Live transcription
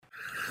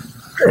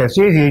It's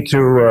easy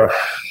to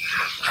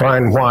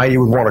find why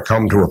you would want to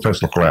come to a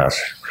pistol class.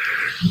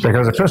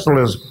 Because a pistol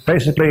is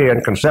basically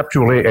and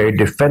conceptually a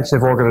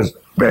defensive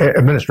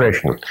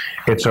administration.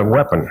 It's a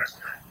weapon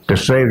to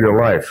save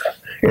your life.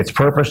 Its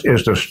purpose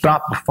is to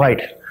stop the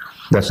fight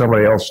that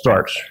somebody else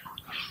starts.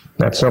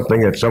 That's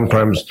something that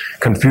sometimes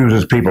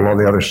confuses people on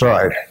the other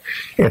side.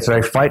 It's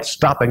a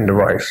fight-stopping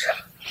device.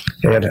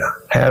 It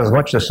has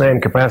much the same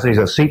capacity as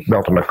a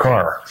seatbelt in a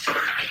car.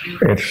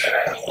 It's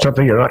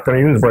something you're not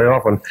going to use very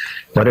often,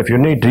 but if you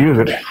need to use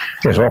it,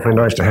 it's awfully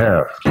nice to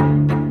have.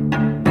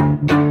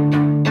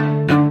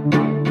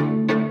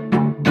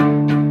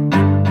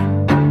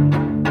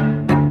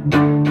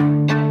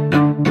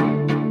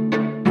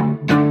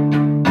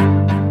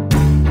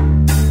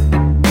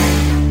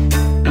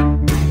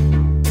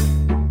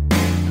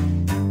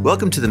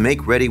 Welcome to the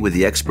Make Ready with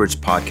the Experts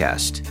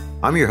podcast.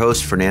 I'm your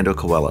host, Fernando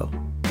Coelho.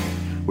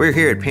 We're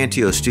here at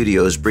Panteo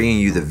Studios bringing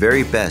you the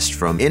very best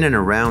from in and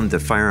around the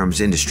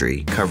firearms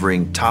industry,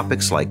 covering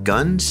topics like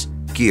guns,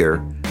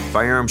 gear,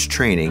 firearms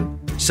training,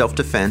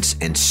 self-defense,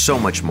 and so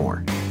much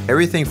more.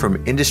 Everything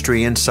from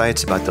industry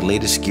insights about the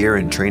latest gear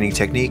and training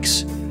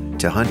techniques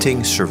to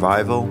hunting,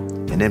 survival,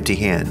 and empty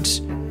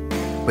hands.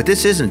 But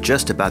this isn't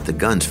just about the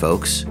guns,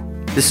 folks.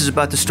 This is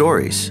about the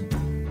stories.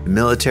 The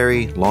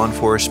military, law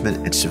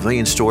enforcement, and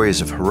civilian stories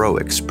of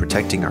heroics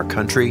protecting our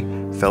country,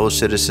 fellow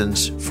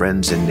citizens,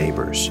 friends, and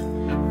neighbors.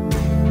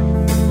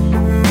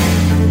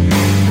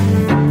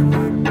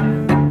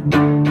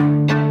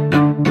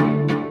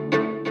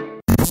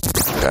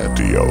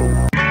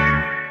 Panteo.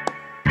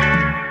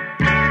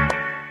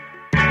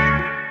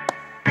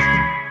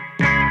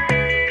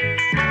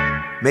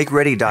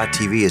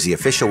 MakeReady.tv is the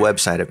official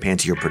website of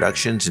Panteo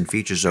Productions and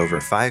features over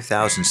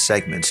 5,000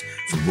 segments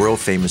from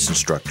world-famous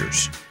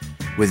instructors.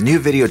 With new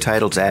video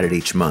titles added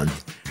each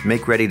month,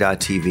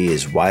 MakeReady.tv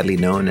is widely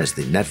known as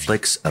the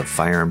Netflix of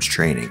firearms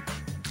training.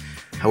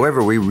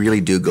 However, we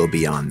really do go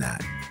beyond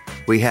that.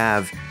 We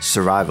have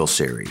survival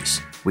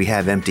series, we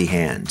have empty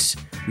hands,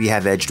 we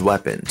have edged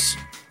weapons,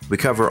 we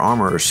cover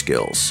armorer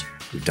skills,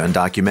 we've done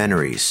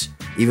documentaries,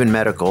 even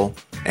medical,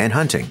 and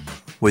hunting.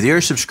 With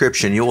your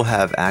subscription, you will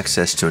have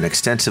access to an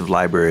extensive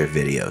library of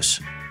videos.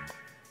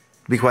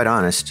 To be quite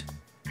honest,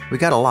 we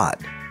got a lot.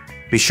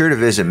 Be sure to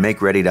visit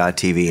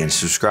MakeReady.tv and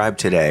subscribe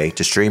today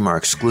to stream our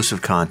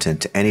exclusive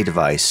content to any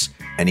device,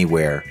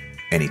 anywhere,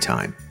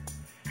 anytime.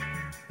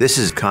 This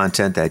is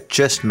content that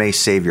just may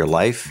save your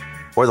life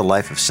or the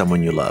life of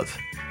someone you love.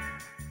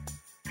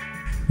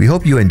 We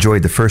hope you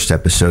enjoyed the first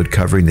episode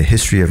covering the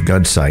history of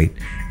Gunsight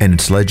and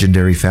its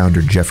legendary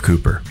founder, Jeff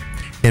Cooper.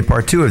 In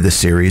part 2 of this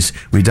series,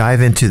 we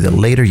dive into the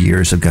later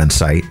years of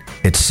Gunsight,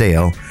 its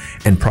sale,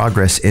 and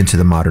progress into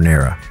the modern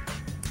era.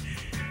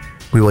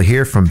 We will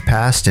hear from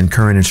past and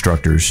current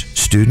instructors,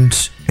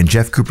 students, and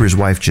Jeff Cooper's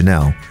wife,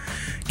 Janelle,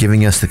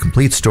 giving us the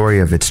complete story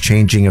of its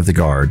changing of the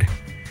guard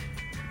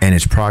and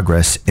its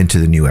progress into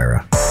the new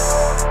era.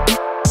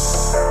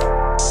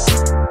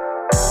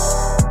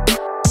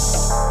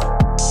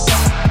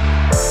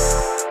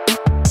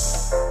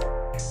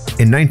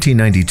 In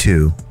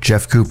 1992,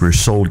 Jeff Cooper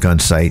sold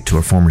Gunsight to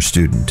a former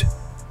student.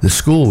 The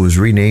school was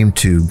renamed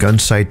to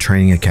Gunsight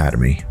Training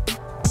Academy.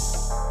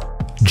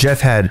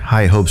 Jeff had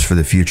high hopes for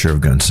the future of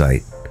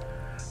Gunsight,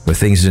 but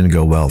things didn't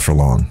go well for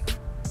long.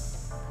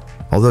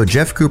 Although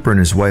Jeff Cooper and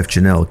his wife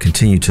Janelle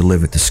continued to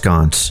live at the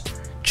Sconce,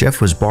 Jeff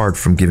was barred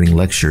from giving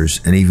lectures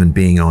and even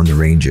being on the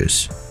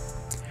ranges.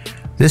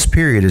 This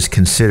period is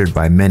considered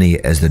by many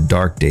as the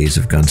dark days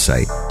of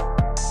Gunsight.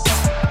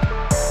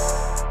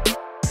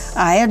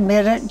 I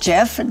admit it,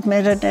 Jeff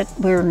admitted it,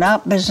 we're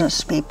not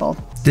business people.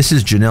 This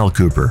is Janelle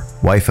Cooper,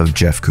 wife of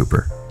Jeff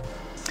Cooper.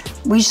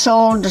 We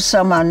sold to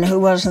someone who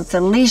wasn't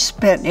the least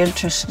bit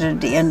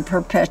interested in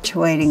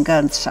perpetuating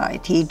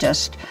Gunsight. He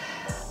just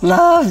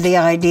loved the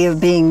idea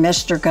of being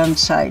Mr.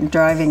 Gunsight and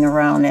driving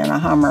around in a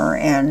Hummer,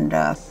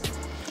 and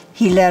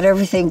he let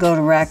everything go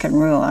to rack and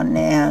ruin.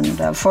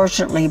 And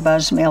fortunately,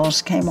 Buzz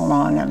Mills came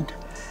along and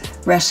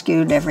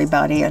rescued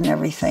everybody and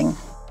everything.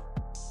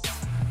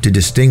 To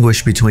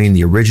distinguish between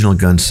the original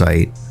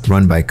Gunsight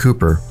run by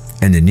Cooper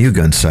and the new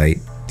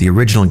Gunsight, the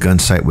original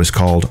Gunsight was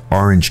called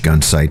Orange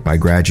Gunsight by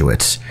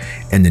graduates,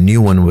 and the new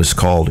one was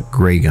called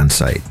Gray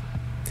Gunsight.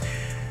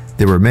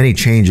 There were many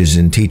changes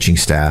in teaching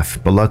staff,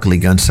 but luckily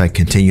Gunsight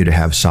continued to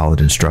have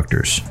solid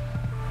instructors.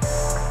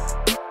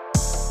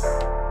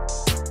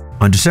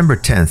 On December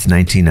 10th,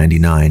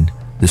 1999,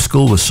 the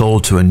school was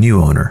sold to a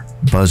new owner,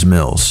 Buzz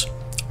Mills,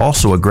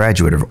 also a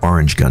graduate of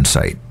Orange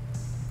Gunsight.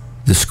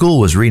 The school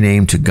was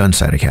renamed to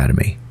Gunsight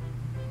Academy.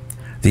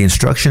 The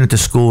instruction at the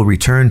school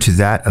returned to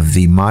that of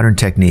the modern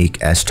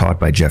technique as taught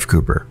by Jeff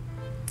Cooper.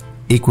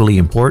 Equally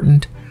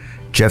important,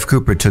 Jeff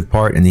Cooper took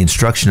part in the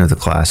instruction of the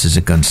classes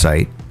at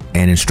Gunsight,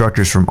 and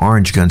instructors from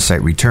Orange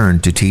Gunsight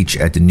returned to teach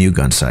at the new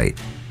Gunsight.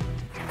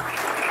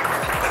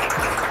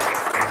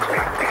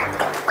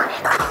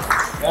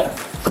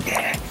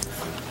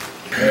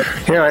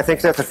 Yeah, I think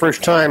that's the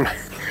first time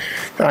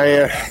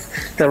I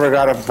ever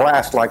got a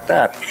blast like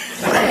that.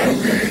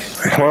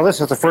 Well, this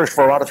is the first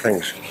for a lot of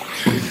things,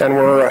 and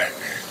we're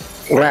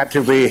glad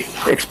to be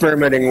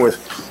experimenting with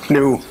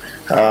new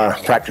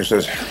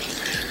practices.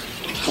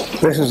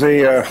 This is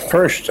the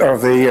first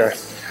of the,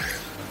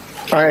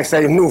 I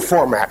say, new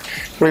format.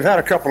 We've had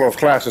a couple of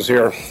classes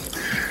here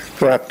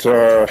that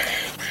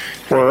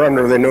were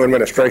under the new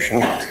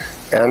administration,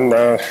 and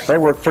they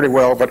worked pretty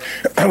well, but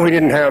we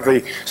didn't have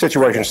the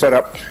situation set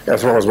up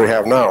as well as we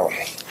have now.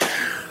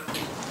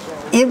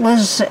 It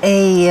was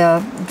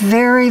a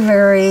very,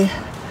 very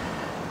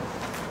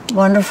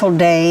wonderful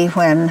day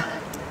when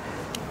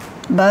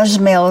Buzz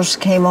Mills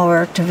came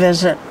over to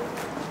visit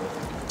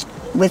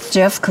with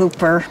Jeff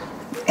Cooper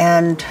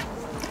and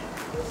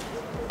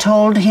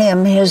told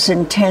him his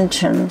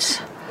intentions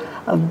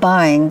of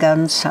buying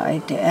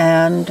Gunsight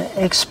and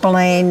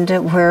explained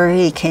where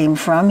he came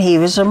from. He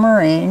was a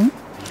Marine,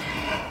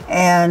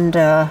 and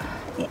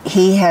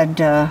he had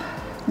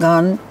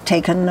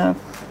taken a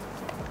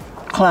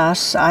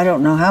class. I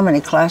don't know how many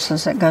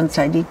classes at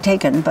Gunsight he'd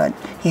taken, but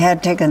he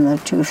had taken the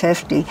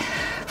 250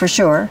 for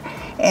sure.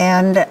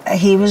 And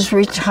he was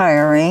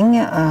retiring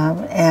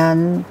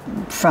and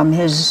from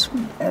his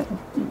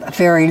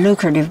very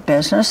lucrative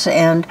business,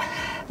 and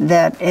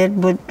that it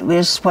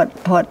was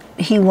what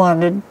he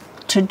wanted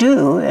to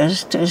do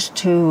is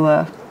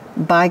to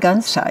buy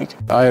Gunsight.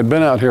 I had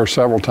been out here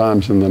several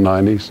times in the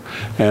 90s,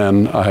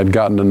 and I had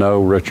gotten to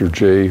know Richard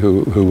G.,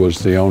 who was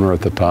the owner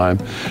at the time,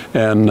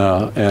 and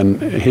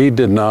he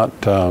did not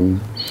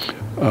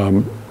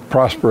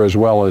prosper as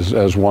well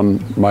as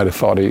one might have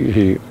thought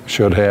he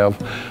should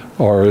have,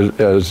 or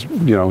as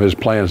you know, his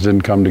plans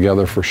didn't come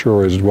together for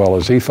sure as well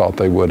as he thought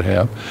they would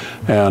have,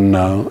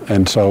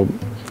 and so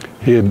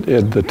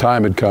the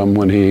time had come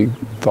when he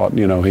thought,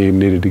 you know, he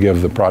needed to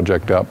give the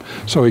project up.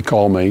 So he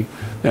called me,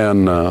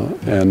 and I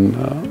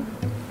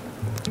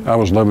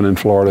was living in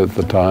Florida at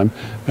the time,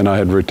 and I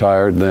had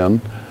retired then.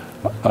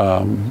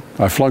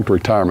 I flunked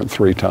retirement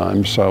 3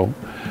 times, so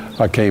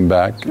I came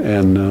back,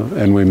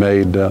 and we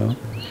made a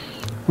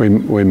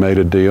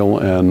deal,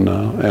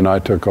 and I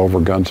took over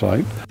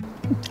Gunsight.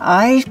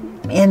 I,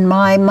 in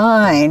my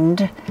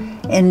mind,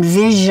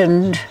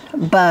 envisioned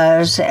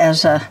Buzz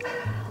as a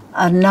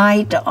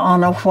knight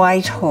on a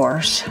white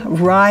horse,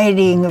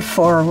 riding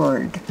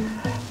forward,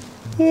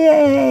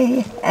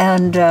 yay,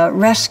 and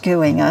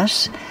rescuing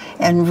us,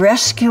 and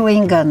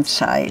rescuing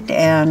Gunsight.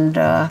 And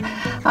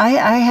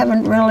I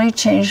haven't really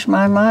changed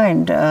my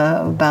mind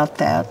about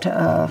that.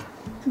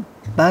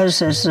 Buzz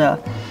has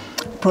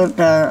put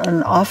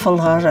an awful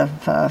lot of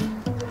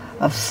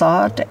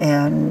thought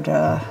and,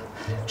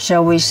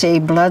 shall we say,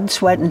 blood,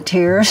 sweat, and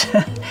tears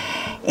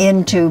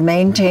into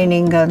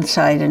maintaining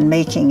Gunsight and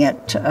making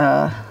it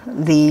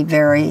the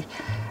very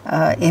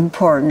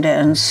important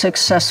and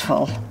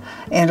successful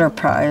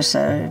enterprise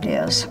that it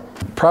is.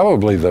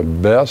 Probably the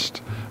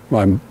best,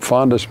 my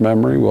fondest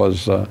memory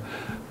was the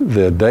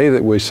day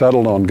that we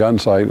settled on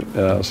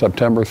Gunsight,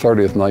 September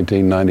 30th,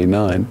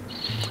 1999.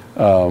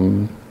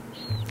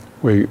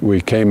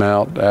 We came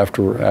out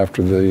after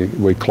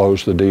we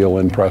closed the deal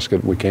in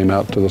Prescott. We came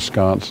out to the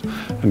sconce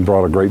and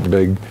brought a great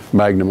big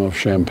magnum of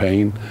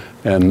champagne,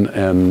 and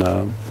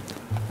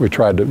we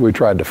tried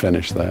to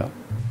finish that.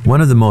 One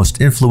of the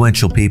most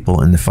influential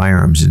people in the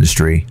firearms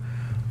industry,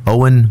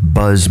 Owen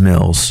Buzz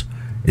Mills,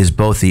 is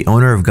both the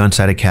owner of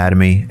Gunsight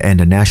Academy and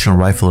a National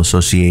Rifle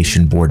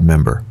Association board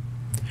member.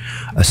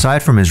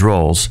 Aside from his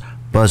roles,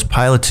 Buzz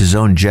pilots his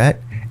own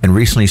jet and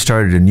recently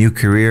started a new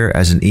career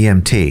as an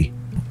EMT,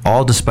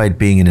 all despite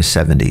being in his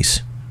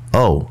 70s.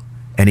 Oh,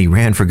 and he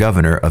ran for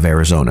governor of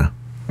Arizona.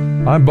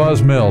 I'm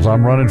Buzz Mills.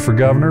 I'm running for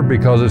governor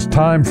because it's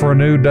time for a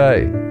new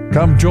day.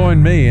 Come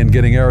join me in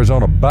getting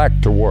Arizona back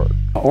to work.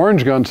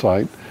 Orange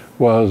Gunsight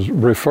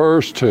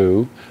refers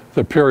to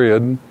the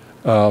period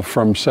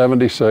from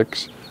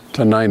 76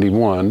 to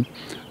 91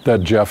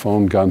 that Jeff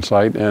owned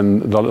Gunsight,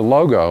 and the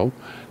logo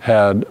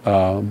had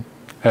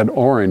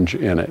orange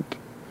in it.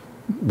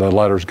 The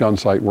letters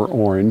Gunsight were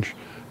orange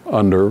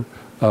under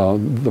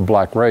the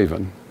Black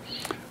Raven.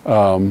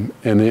 And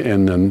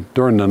then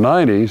during the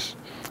 90s,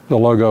 the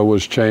logo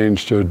was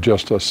changed to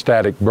just a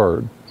static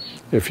bird,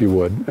 if you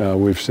would.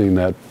 We've seen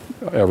that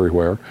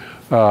everywhere.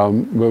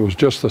 It was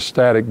just a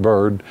static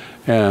bird,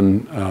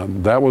 and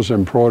that was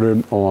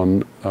embroidered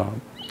on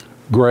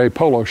gray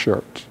polo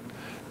shirts.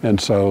 And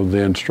so the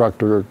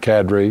instructor,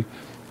 cadre,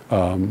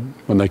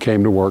 when they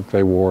came to work,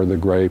 they wore the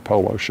gray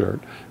polo shirt.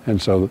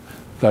 And so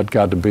that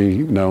got to be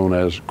known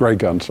as Gray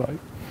Gunsight.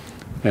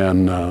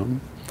 And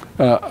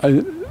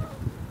I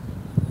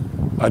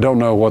don't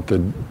know what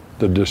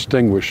the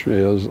distinguish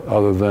is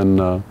other than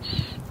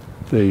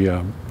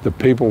the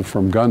people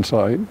from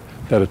Gunsight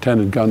that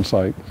attended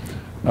Gunsight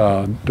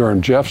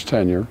during Jeff's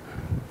tenure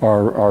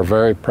are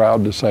very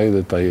proud to say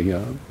that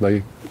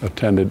they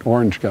attended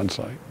Orange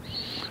Gunsight.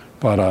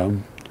 But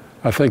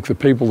I think the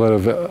people that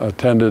have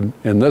attended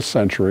in this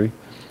century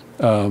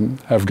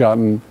have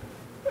gotten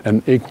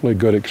an equally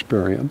good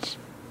experience.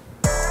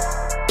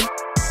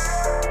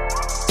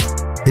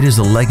 It is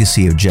the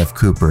legacy of Jeff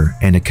Cooper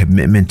and a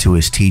commitment to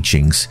his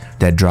teachings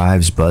that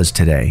drives Buzz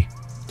today.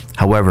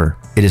 However,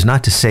 it is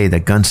not to say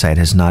that Gunsight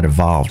has not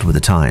evolved with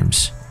the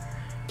times.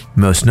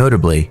 Most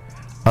notably,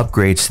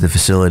 upgrades to the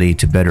facility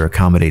to better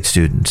accommodate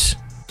students.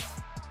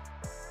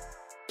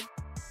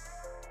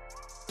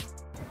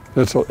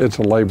 It's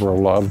a labor of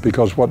love,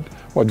 because what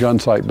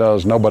Gunsight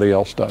does, nobody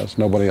else does,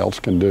 nobody else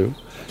can do.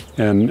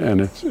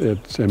 And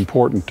it's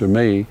important to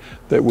me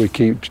that we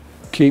keep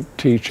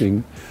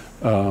teaching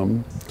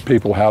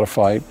people how to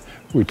fight.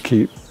 We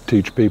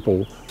teach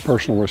people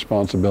personal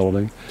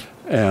responsibility,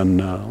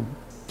 and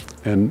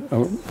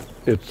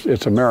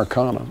it's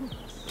Americana.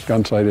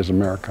 Gunsight is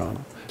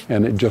Americana,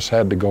 and it just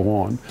had to go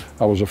on.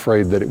 I was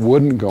afraid that it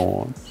wouldn't go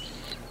on,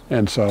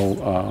 and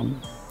so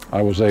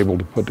I was able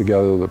to put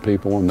together the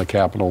people and the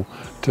capital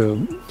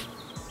to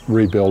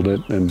rebuild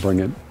it and bring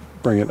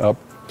it up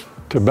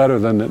to better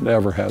than it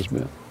ever has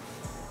been.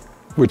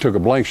 We took a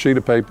blank sheet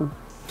of paper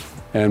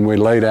and we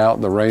laid out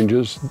the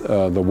ranges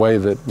the way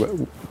that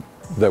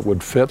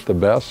would fit the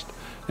best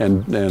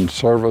and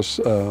service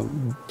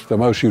the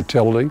most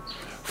utility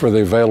for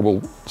the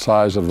available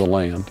size of the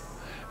land.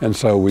 And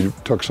so we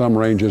took some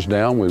ranges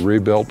down, we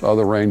rebuilt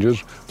other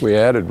ranges, we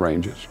added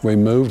ranges, we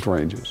moved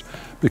ranges.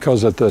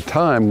 Because at the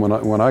time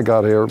when I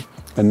got here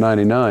in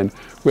 '99,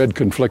 we had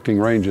conflicting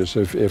ranges.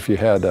 If you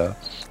had a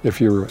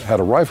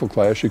rifle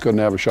class, you couldn't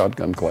have a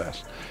shotgun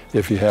class.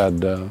 If you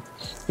had a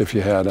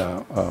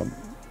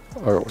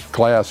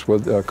class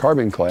with a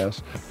carbine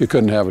class, you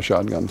couldn't have a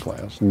shotgun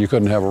class, and you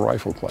couldn't have a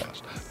rifle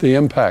class. The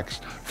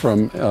impacts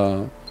from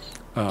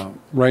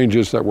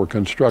ranges that were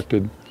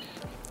constructed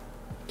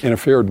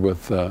interfered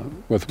with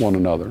one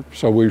another.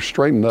 So we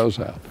straightened those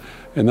out.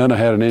 And then I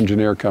had an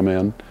engineer come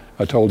in.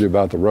 I told you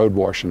about the road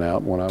washing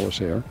out when I was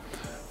here.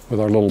 With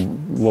our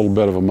little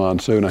bit of a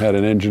monsoon, I had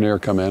an engineer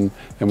come in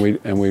and we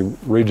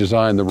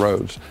redesigned the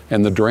roads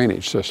and the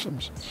drainage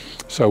systems.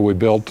 So we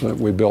built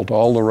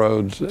all the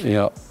roads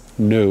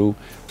new.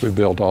 We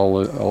built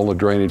all the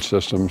drainage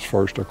systems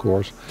first, of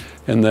course,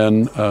 and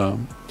then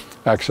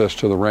access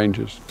to the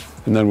ranges.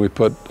 And then we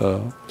put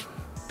a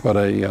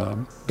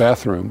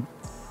bathroom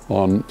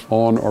on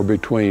or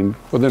between,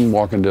 within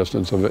walking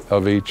distance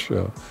of each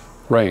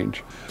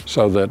range,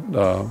 so that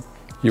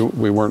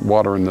we weren't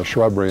watering the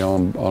shrubbery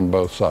on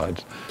both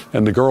sides.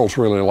 And the girls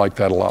really liked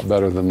that a lot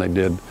better than they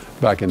did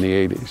back in the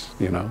 80s,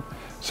 you know.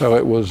 So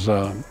it was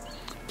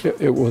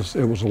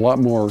a lot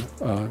more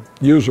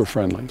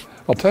user-friendly.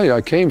 I'll tell you,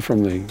 I came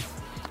from the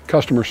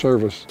customer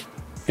service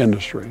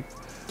industry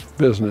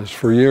business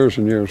for years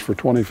and years, for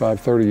 25,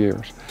 30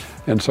 years.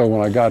 And so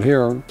when I got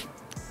here,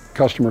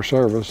 customer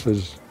service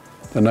is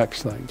the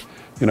next thing.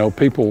 You know,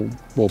 people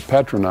will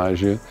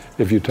patronize you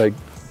if you take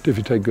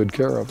good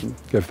care of them,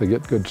 if they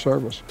get good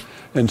service.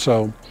 And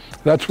so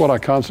that's what I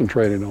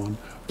concentrated on,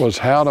 was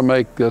how to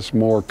make this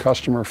more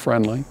customer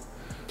friendly,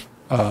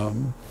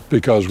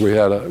 because we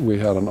had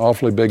an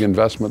awfully big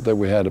investment that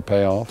we had to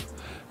pay off,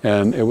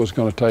 and it was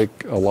going to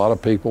take a lot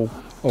of people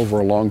over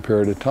a long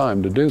period of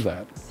time to do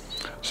that.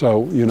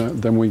 So, you know,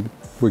 then when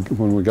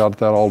we got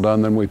that all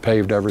done, then we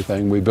paved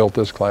everything. We built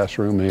this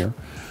classroom here,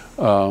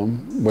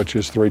 which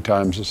is 3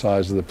 times the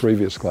size of the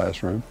previous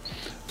classroom.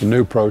 The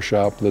new pro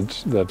shop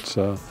that's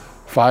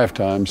 5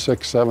 times,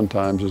 6, 7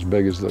 times as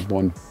big as the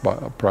one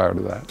prior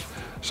to that.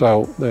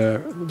 So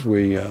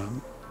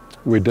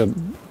we did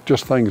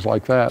just things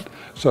like that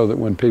so that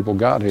when people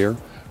got here,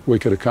 we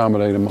could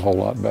accommodate them a whole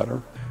lot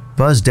better.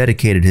 Buzz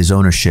dedicated his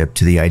ownership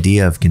to the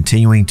idea of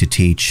continuing to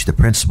teach the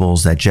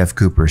principles that Jeff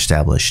Cooper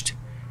established.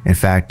 In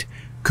fact,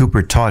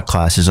 Cooper taught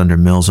classes under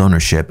Mills'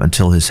 ownership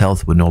until his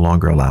health would no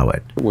longer allow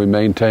it. We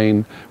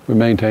maintained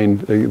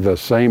the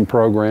same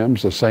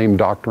programs, the same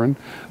doctrine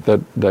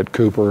that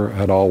Cooper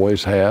had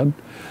always had,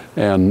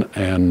 and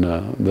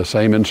the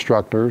same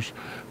instructors,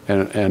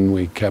 and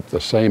we kept the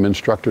same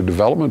instructor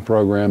development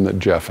program that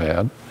Jeff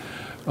had.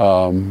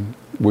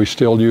 We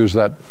still use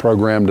that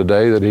program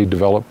today that he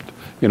developed,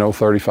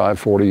 35,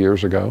 40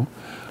 years ago,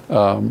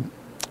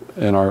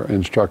 in our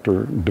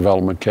instructor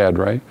development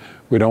cadre.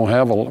 We don't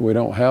have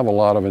a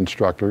lot of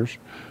instructors.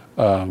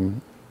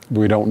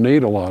 We don't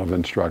need a lot of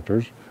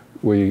instructors.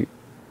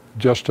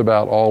 Just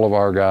about all of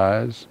our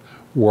guys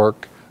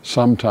work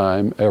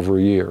sometime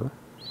every year.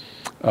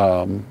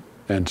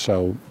 And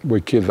so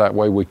we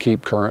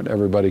keep current,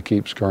 everybody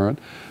keeps current.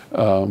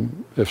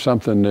 If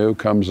something new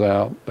comes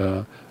out,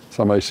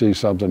 somebody sees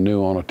something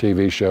new on a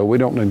TV show, we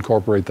don't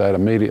incorporate that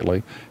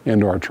immediately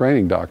into our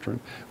training doctrine.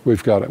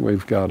 We've got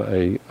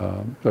a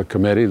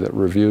committee that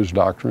reviews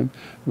doctrine,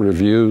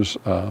 reviews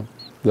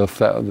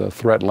the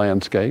threat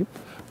landscape,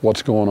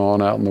 what's going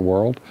on out in the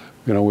world.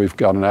 We've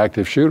got an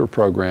active shooter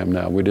program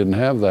now. We didn't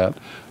have that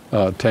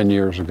 10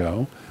 years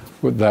ago.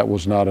 That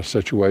was not a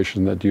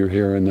situation that you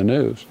hear in the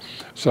news.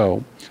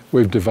 So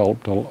we've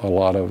developed a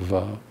lot of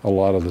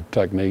the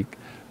technique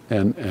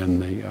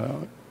and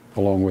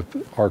along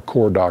with our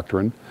core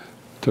doctrine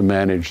to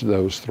manage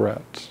those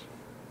threats.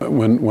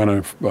 When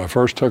I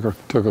first took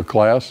a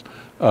class,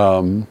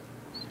 the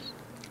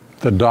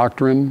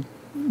doctrine,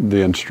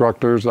 the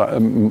instructors,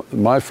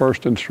 my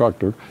first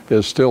instructor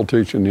is still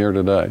teaching here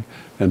today,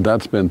 and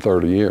that's been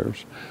 30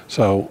 years.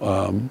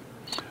 So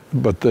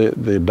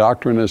the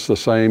doctrine is the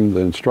same, the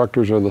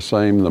instructors are the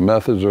same, the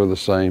methods are the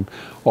same.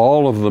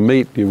 All of the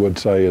meat, you would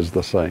say, is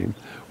the same.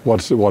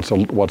 What's a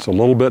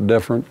little bit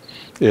different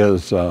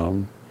is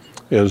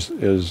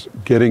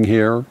getting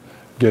here,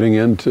 getting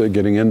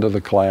into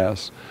the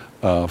class,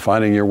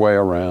 finding your way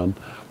around,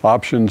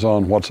 options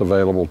on what's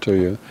available to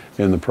you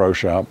in the pro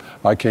shop.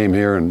 I came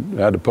here and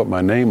had to put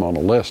my name on a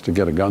list to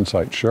get a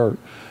Gunsight shirt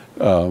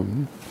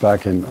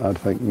back in, I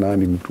think,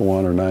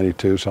 91 or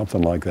 92,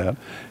 something like that.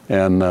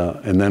 And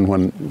then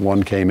when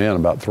one came in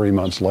about 3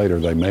 months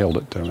later, they mailed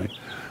it to me.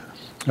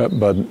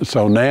 But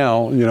so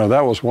now,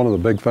 that was one of the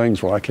big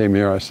things when I came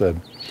here. I said,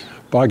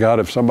 by God,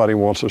 if somebody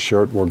wants a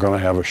shirt, we're going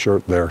to have a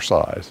shirt their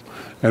size.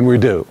 And we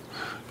do.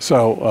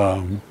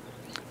 So,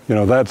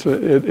 that's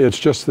it. It's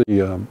just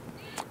the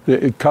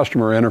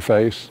customer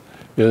interface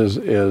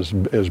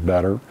is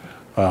better.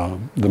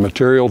 The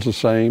material's the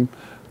same.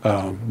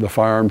 The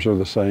firearms are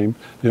the same.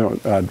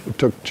 I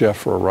took Jeff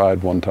for a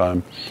ride one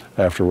time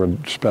after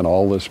we'd spent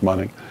all this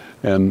money,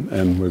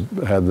 and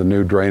we had the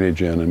new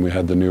drainage in, and we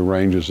had the new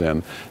ranges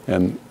in,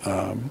 and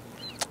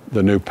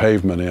the new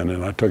pavement in,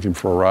 and I took him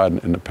for a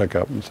ride in the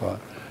pickup,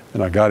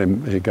 and I got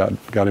him. He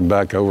got him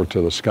back over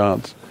to the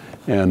sconce,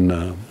 and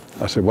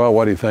I said, "Well,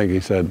 what do you think?"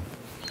 He said,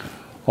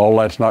 "All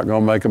that's not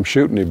going to make them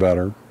shoot any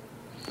better,"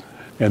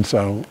 and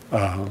so.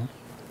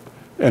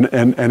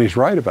 And he's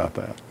right about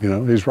that.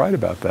 He's right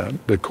about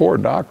that. The core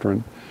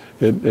doctrine,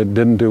 it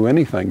didn't do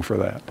anything for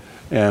that.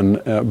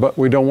 And but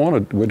we don't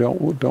want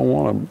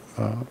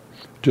to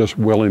just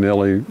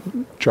willy-nilly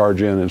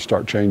charge in and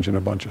start changing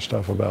a bunch of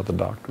stuff about the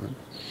doctrine,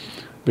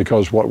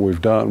 because what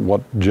we've done,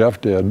 what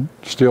Jeff did,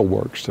 still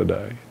works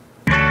today.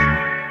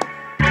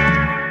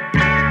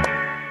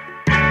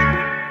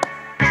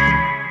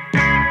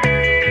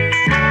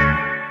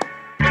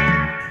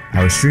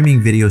 Our streaming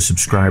video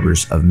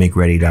subscribers of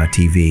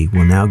MakeReady.tv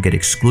will now get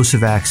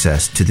exclusive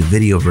access to the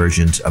video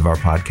versions of our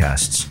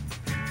podcasts.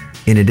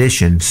 In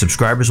addition,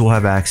 subscribers will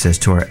have access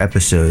to our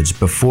episodes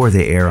before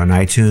they air on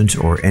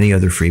iTunes or any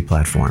other free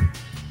platform.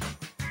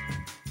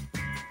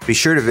 Be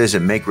sure to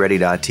visit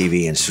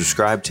MakeReady.tv and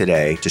subscribe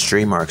today to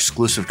stream our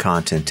exclusive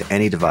content to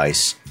any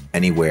device,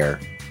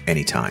 anywhere,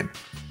 anytime.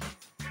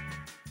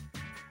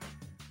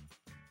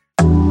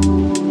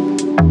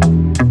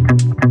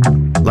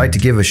 I'd like to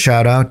give a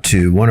shout out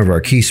to one of our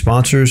key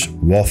sponsors,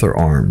 Walther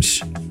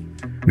Arms.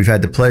 We've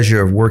had the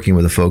pleasure of working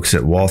with the folks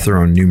at Walther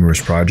on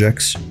numerous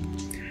projects.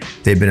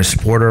 They've been a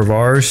supporter of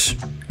ours,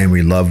 and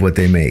we love what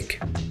they make.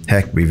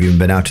 Heck, we've even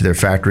been out to their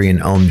factory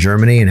in Ulm,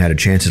 Germany, and had a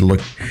chance to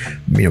look,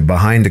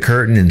 behind the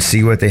curtain and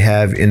see what they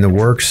have in the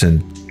works,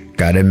 and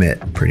gotta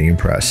admit, pretty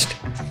impressed.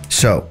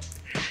 So,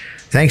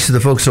 thanks to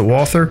the folks at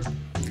Walther,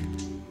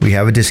 we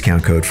have a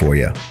discount code for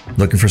you.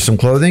 Looking for some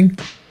clothing?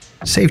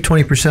 Save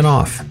 20%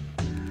 off.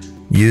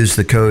 Use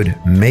the code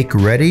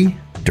MakeReady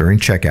during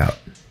checkout.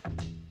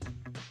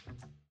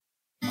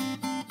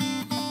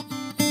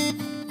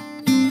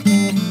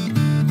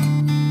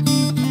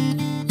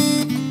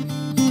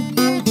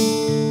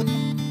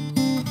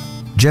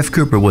 Jeff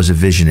Cooper was a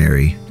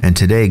visionary, and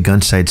today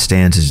Gunsight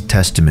stands as a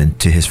testament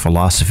to his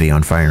philosophy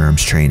on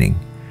firearms training.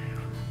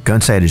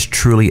 Gunsight is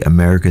truly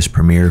America's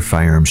premier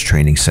firearms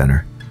training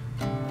center.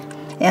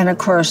 And of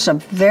course, a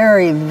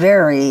very,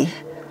 very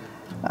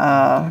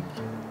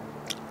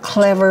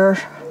clever,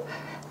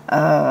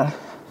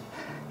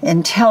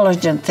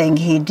 intelligent thing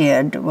he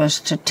did was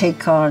to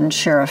take on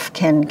Sheriff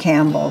Ken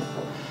Campbell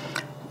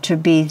to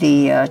be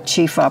the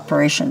chief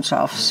operations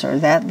officer.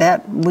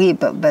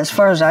 But as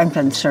far as I'm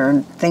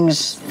concerned,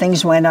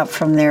 things went up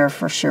from there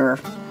for sure.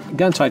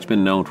 Gunsight's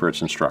been known for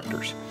its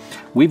instructors.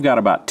 We've got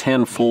about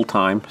 10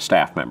 full-time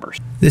staff members.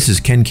 This is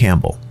Ken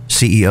Campbell,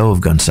 CEO of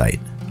Gunsight.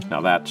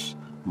 Now that's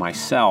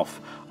myself,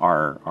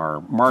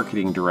 our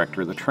marketing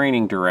director, the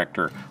training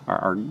director,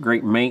 our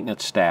great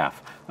maintenance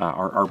staff,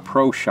 our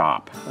pro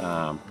shop,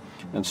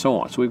 and so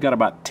on. So we've got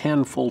about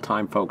 10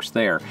 full-time folks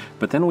there,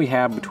 but then we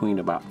have between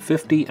about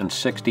 50 and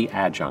 60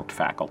 adjunct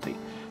faculty.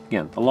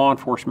 Again, the law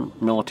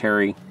enforcement,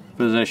 military,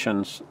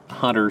 physicians,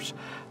 hunters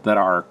that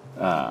are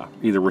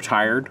either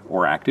retired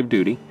or active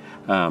duty.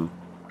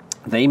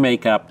 They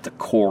make up the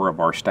core of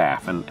our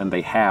staff, and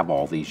they have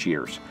all these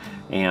years.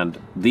 And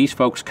these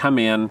folks come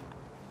in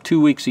 2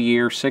 weeks a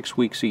year, 6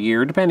 weeks a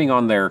year, depending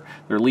on their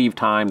leave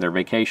time, their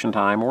vacation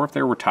time, or if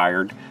they're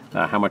retired,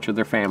 how much of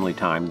their family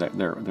time that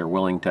they're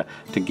willing to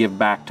give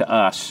back to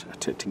us,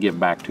 to give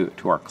back to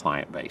our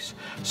client base.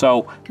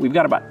 So we've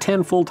got about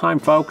 10 full-time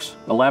folks,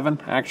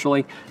 11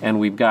 actually, and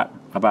we've got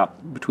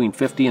about between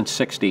 50 and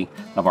 60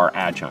 of our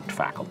adjunct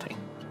faculty.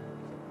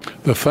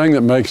 The thing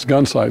that makes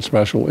Gunsight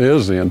special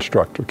is the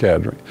instructor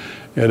cadre.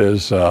 It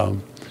is.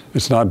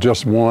 It's not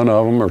just one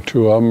of them or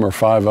two of them or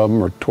 5 of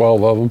them or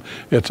 12 of them.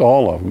 It's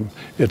all of them.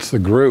 It's the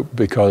group,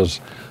 because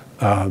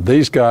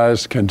these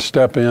guys can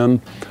step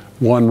in,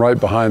 one right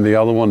behind the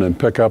other one, and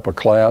pick up a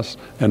class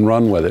and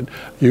run with it.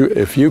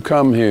 If you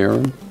come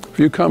here, if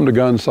you come to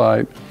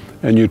Gunsight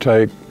and you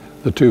take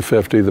the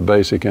 250, the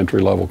basic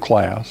entry-level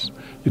class.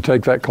 You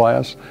take that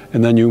class,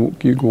 and then you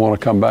want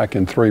to come back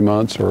in 3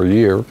 months or a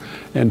year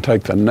and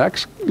take the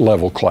next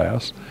level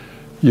class.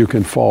 You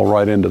can fall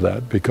right into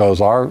that,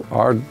 because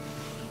our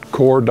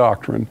core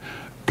doctrine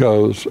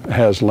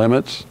has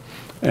limits,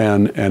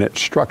 and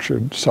it's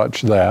structured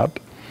such that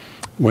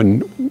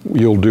when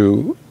you'll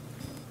do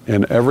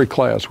in every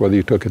class, whether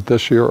you took it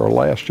this year or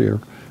last year,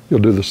 you'll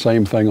do the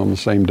same thing on the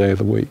same day of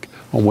the week.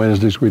 On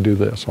Wednesdays we do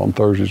this, on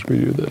Thursdays we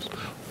do this,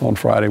 on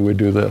Friday we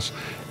do this.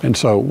 And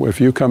so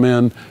if you come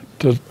in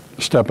to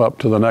step up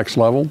to the next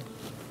level,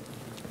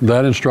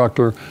 that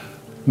instructor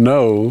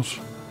knows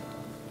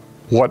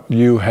what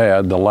you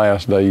had the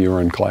last day you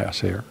were in class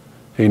here.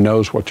 He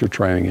knows what your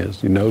training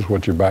is. He knows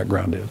what your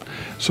background is.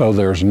 So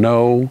there's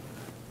no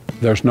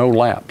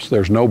lapse,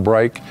 there's no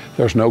break,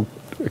 there's no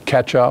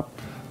catch up,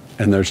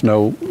 and there's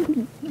no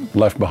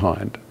left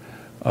behind.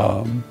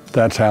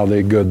 That's how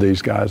good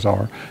these guys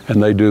are.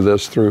 And they do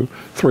this through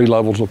 3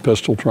 levels of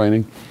pistol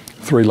training,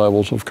 3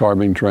 levels of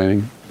carbine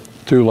training,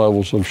 2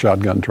 levels of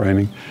shotgun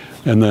training,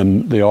 and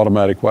then the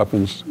automatic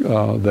weapons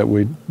that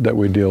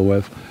we deal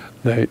with.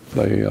 They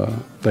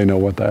know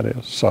what that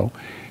is. So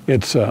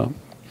it's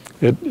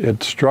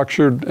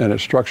structured, and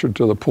it's structured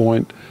to the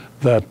point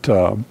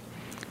that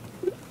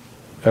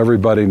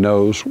everybody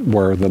knows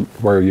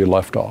where you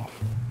left off.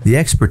 The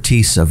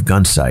expertise of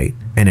Gunsight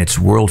and its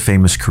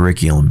world-famous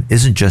curriculum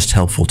isn't just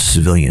helpful to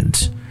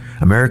civilians.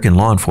 American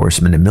law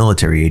enforcement and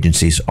military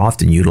agencies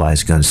often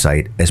utilize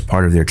Gunsight as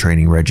part of their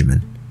training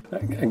regimen.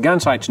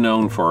 Gunsight's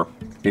known for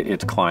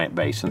its client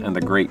base and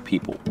the great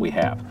people we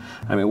have.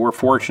 I mean, we're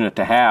fortunate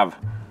to have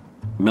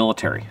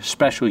military,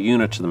 special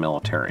units of the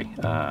military,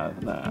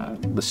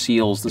 the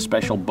SEALs, the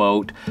Special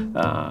Boat,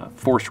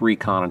 Force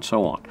Recon, and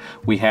so on.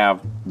 We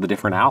have the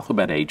different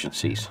alphabet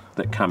agencies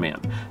that come in.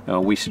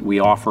 We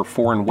offer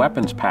foreign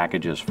weapons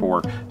packages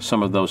for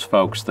some of those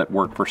folks that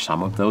work for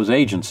some of those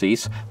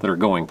agencies that are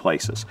going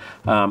places.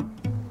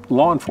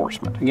 Law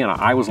enforcement. Again,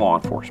 I was law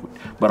enforcement,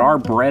 but our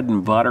bread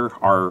and butter,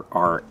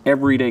 our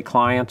everyday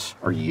clients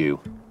are you.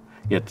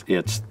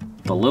 It's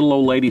the little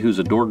old lady who's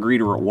a door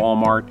greeter at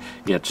Walmart.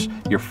 It's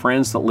your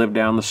friends that live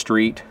down the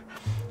street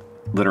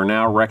that are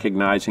now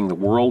recognizing the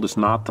world is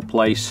not the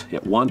place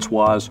it once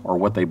was or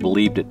what they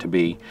believed it to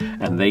be,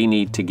 and they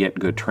need to get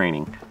good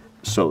training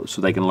so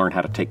they can learn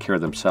how to take care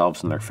of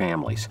themselves and their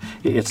families.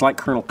 It's like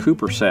Colonel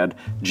Cooper said,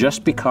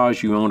 just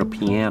because you own a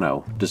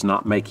piano does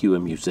not make you a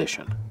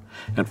musician.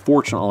 And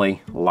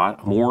fortunately, a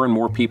lot more and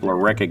more people are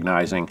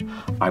recognizing,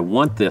 I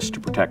want this to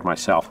protect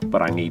myself,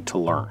 but I need to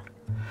learn.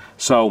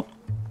 So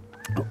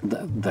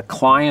the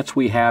clients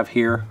we have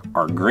here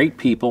are great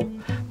people.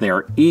 They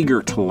are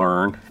eager to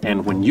learn.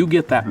 And when you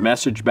get that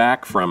message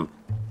back from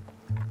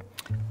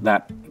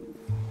that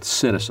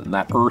citizen,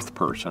 that earth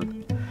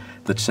person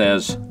that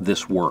says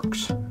this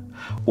works,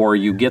 or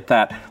you get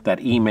that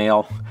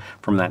email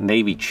from that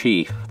Navy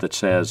chief that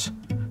says,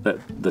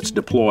 that's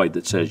deployed,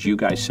 that says, you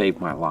guys saved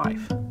my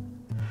life.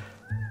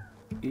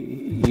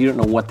 You don't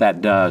know what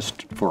that does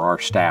for our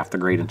staff, the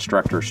great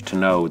instructors, to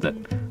know that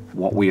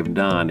what we have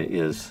done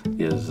is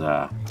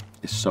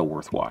so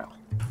worthwhile.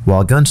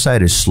 While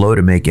Gunsight is slow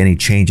to make any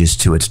changes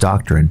to its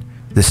doctrine,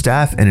 the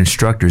staff and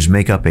instructors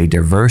make up a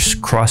diverse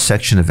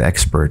cross-section of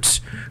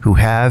experts who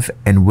have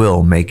and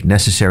will make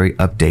necessary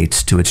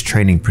updates to its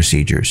training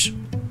procedures.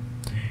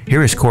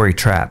 Here is Corey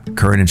Trapp,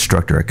 current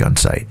instructor at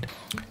Gunsight.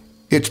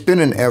 It's been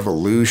an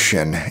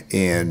evolution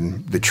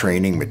in the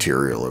training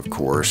material, of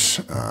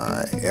course.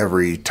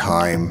 Every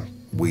time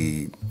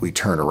we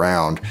turn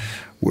around,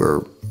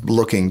 we're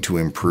looking to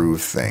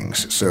improve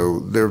things.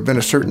 So there have been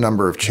a certain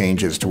number of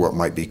changes to what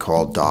might be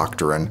called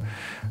doctrine.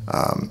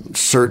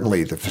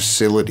 Certainly the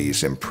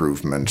facilities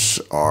improvements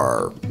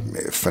are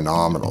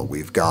phenomenal.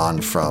 We've gone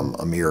from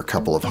a mere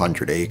couple of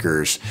 100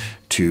 acres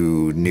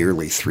to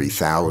nearly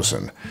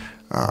 3,000.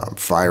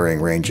 Firing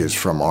ranges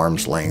from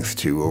arm's length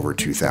to over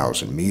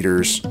 2,000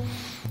 meters.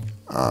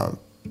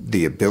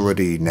 The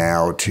ability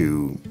now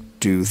to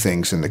do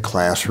things in the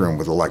classroom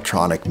with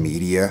electronic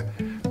media.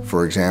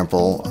 For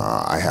example,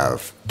 I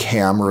have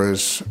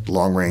cameras,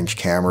 long-range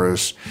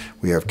cameras.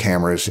 We have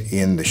cameras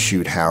in the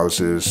shoot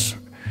houses.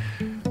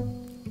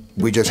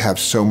 We just have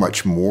so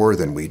much more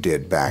than we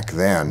did back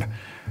then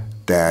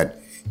that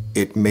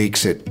it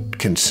makes it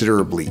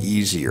considerably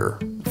easier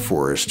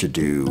for us to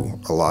do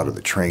a lot of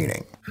the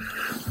training.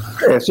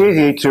 It's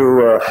easy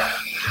to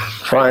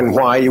find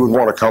why you would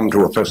want to come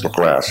to a pistol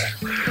class,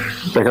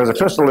 because a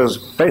pistol is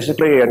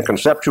basically and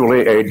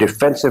conceptually a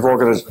defensive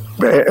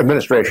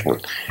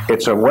administration.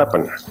 It's a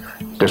weapon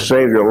to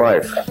save your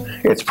life.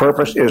 Its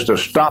purpose is to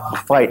stop a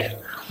fight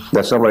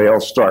that somebody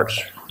else starts.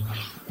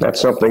 That's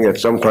something that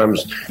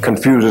sometimes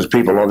confuses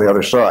people on the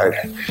other side.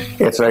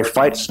 It's a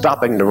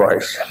fight-stopping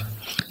device.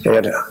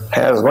 It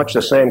has much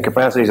the same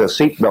capacity as a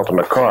seatbelt in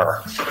a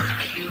car.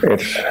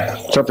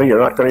 It's something you're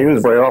not going to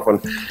use very often,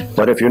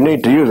 but if you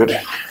need to use it,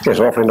 it's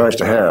awfully nice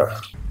to have.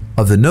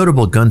 Of the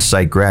notable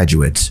Gunsight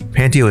graduates,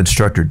 Panteo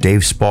instructor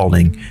Dave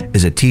Spalding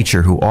is a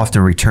teacher who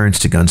often returns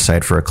to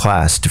Gunsight for a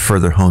class to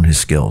further hone his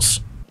skills.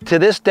 To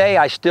this day,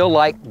 I still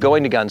like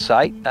going to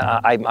Gunsight.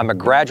 I'm a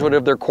graduate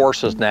of their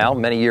courses now,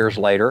 many years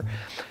later.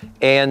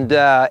 And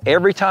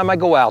every time I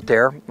go out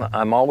there,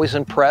 I'm always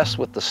impressed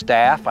with the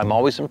staff. I'm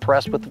always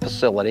impressed with the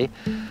facility.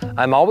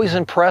 I'm always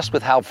impressed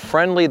with how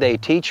friendly they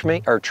teach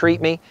me or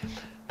treat me.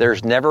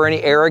 There's never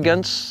any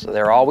arrogance.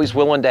 They're always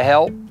willing to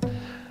help.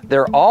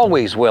 They're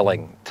always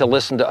willing to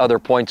listen to other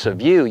points of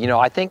view. You know,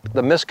 I think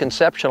the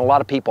misconception a lot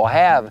of people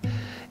have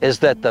is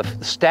that the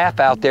staff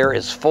out there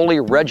is fully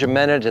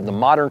regimented in the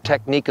modern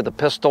technique of the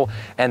pistol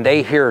and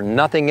they hear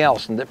nothing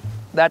else. And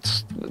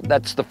that's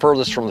the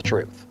furthest from the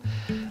truth.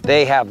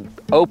 They have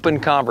open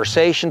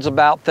conversations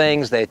about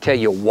things. They tell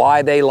you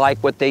why they like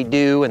what they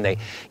do, and they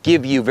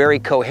give you very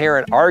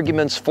coherent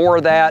arguments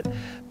for that.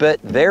 But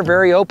they're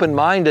very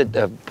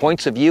open-minded.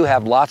 Points of view,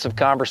 have lots of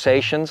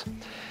conversations.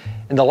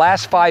 In the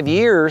last 5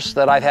 years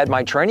that I've had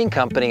my training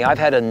company, I've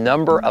had a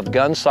number of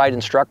Gunsight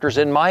instructors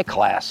in my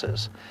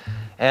classes.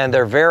 And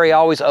they're very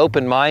always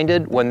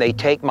open-minded. When they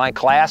take my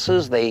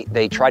classes,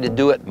 they try to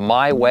do it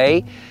my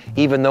way,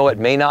 even though it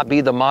may not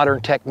be the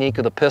modern technique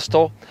of the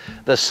pistol.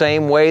 The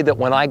same way that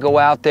when I go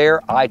out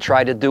there, I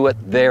try to do it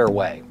their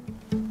way.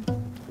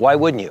 Why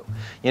wouldn't you?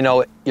 You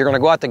know, you're gonna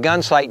go out to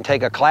Gunsight and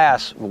take a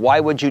class, why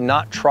would you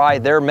not try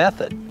their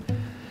method?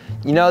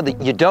 You know,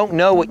 that you don't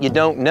know what you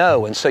don't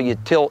know, and so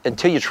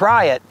until you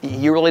try it,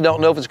 you really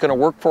don't know if it's gonna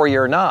work for you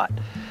or not.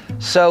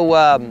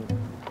 So,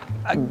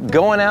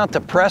 going out to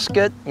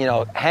Prescott, you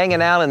know,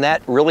 hanging out in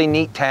that really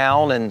neat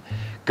town and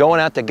going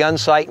out to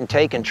Gunsight and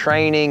taking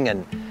training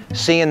and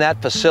seeing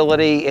that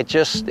facility,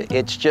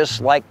 it's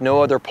just like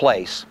no other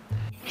place.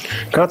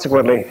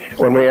 Consequently,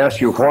 when we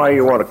ask you why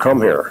you want to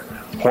come here,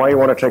 why you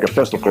want to take a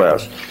pistol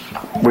class,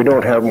 we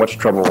don't have much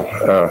trouble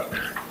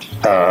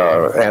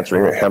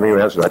having you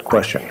answer that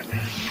question.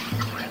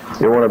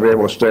 You want to be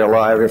able to stay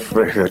alive if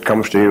it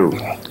comes to you.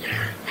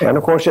 And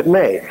of course it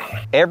may.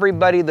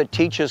 Everybody that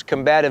teaches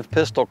combative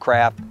pistol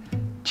craft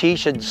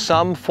teaches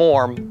some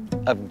form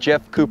of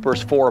Jeff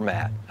Cooper's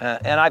format.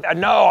 And I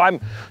know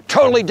I'm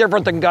totally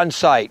different than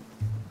Gunsight.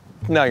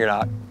 No, you're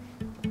not.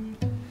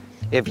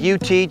 If you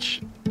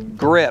teach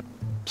grip,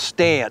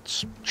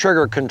 stance,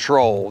 trigger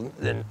control,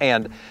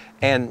 and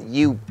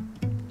you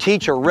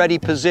teach a ready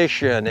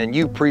position, and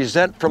you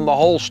present from the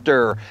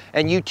holster,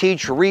 and you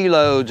teach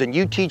reloads, and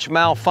you teach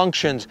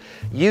malfunctions,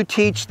 you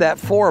teach that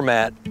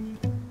format,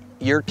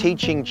 you're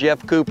teaching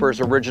Jeff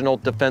Cooper's original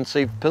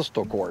defensive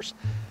pistol course,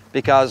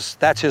 because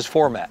that's his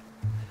format.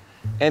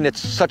 And it's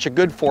such a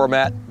good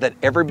format that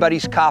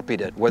everybody's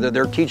copied it. Whether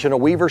they're teaching a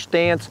Weaver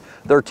stance,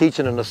 they're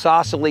teaching an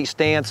isosceles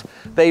stance,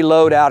 they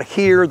load out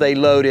here, they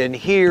load in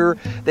here,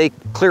 they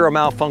clear a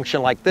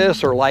malfunction like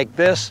this or like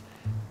this.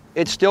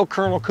 It's still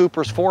Colonel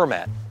Cooper's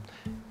format.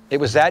 It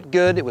was that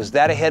good, it was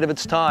that ahead of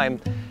its time.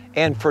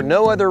 And for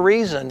no other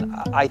reason,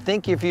 I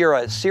think if you're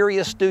a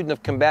serious student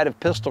of combative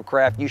pistol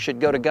craft, you should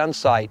go to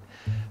Gunsight,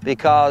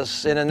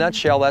 because in a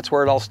nutshell, that's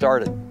where it all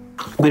started.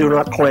 We do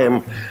not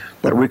claim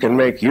that we can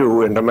make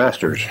you into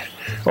masters.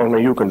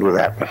 Only you can do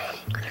that.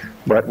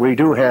 But we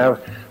do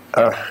have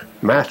a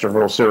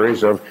masterful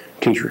series of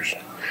teachers,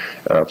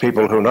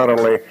 people who not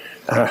only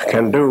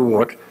can do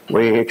what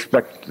we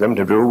expect them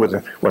to do with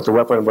the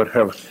weapon, but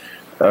have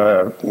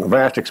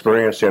vast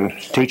experience in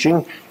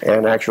teaching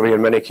and actually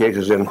in many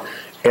cases in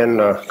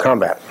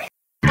combat.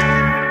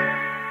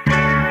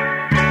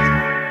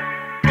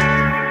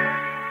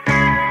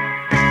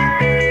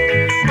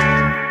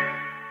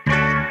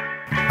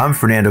 I'm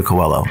Fernando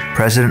Coelho,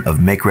 president of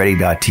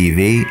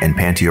MakeReady.tv and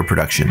Pantier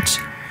Productions.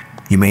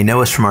 You may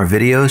know us from our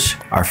videos,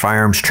 our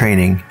firearms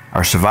training,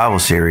 our survival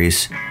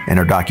series, and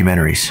our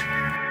documentaries.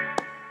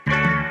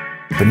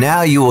 But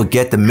now you will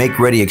get the Make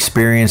Ready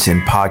experience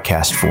in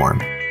podcast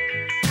form.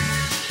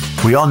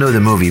 We all know the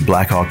movie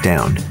Black Hawk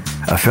Down,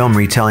 a film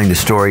retelling the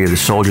story of the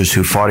soldiers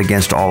who fought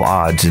against all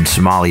odds in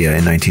Somalia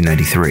in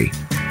 1993.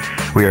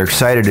 We are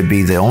excited to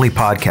be the only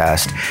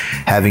podcast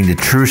having the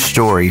true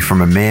story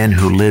from a man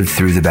who lived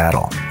through the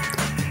battle.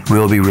 We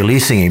will be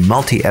releasing a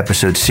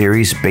multi-episode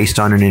series based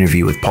on an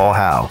interview with Paul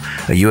Howe,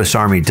 a U.S.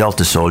 Army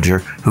Delta soldier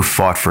who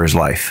fought for his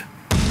life.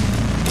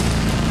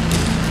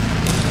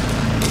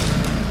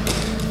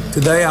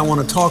 Today, I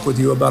want to talk with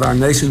you about our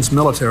nation's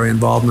military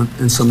involvement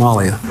in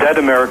Somalia. Dead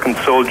American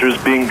soldiers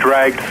being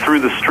dragged through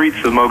the streets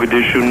of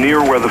Mogadishu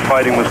near where the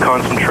fighting was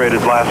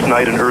concentrated last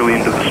night and early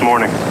into this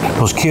morning.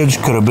 Those kids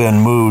could have been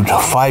moved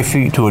 5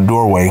 feet to a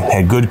doorway,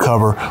 had good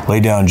cover,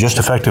 laid down just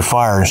effective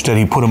fire. Instead,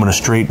 he put them in a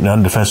straight and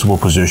undefensible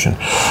position.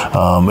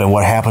 And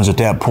what happens at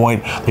that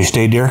point, they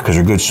stayed there because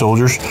they're good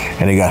soldiers,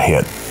 and they got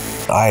hit.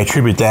 I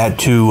attribute that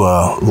to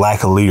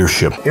lack of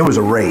leadership. It was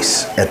a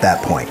race at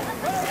that point,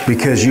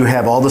 because you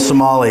have all the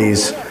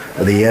Somalis,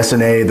 the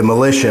SNA, the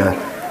militia,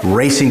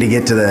 racing to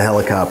get to the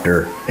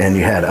helicopter, and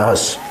you had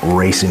us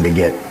racing to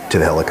get to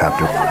the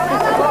helicopter.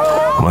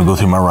 I'm going to go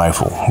through my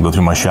rifle, go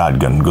through my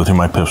shotgun, go through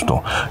my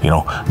pistol,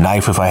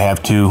 knife if I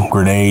have to,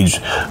 grenades,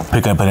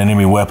 pick up an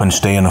enemy weapon,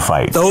 stay in the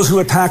fight. Those who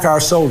attack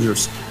our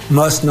soldiers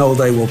must know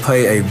they will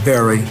pay a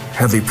very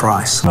heavy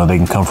price. They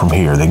can come from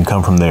here, they can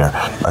come from there.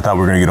 I thought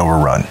we were going to get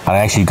overrun. I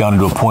actually got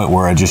into a point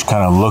where I just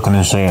kind of looking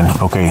and saying,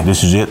 okay,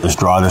 this is it, let's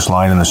draw this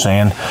line in the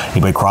sand.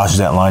 Anybody crosses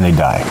that line, they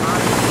die.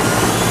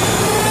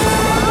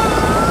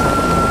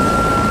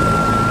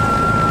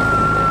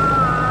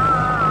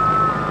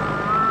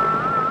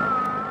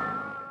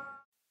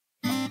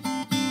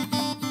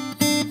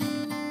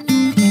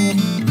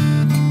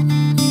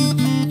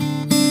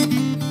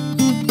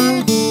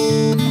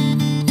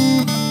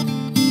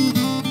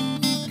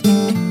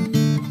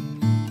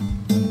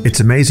 It's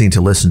amazing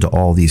to listen to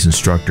all these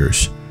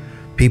instructors,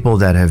 people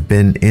that have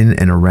been in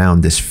and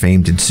around this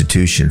famed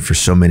institution for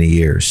so many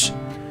years.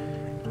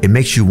 It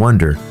makes you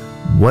wonder,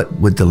 what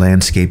would the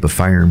landscape of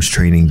firearms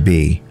training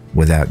be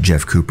without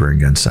Jeff Cooper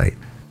and Gunsight?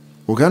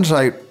 Well,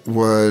 Gunsight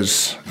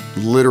was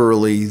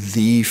literally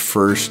the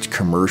first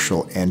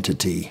commercial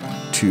entity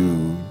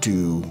to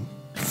do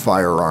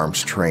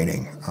firearms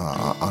training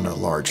on a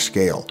large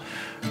scale.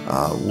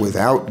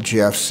 Without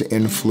Jeff's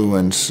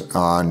influence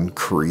on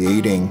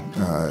creating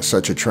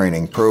such a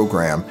training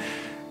program,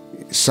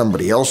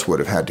 somebody else would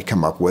have had to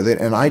come up with it,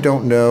 and I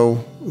don't know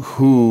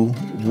who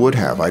would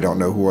have. I don't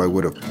know who I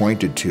would have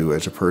pointed to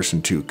as a person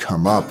to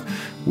come up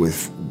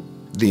with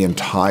the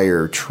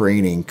entire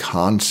training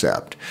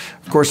concept.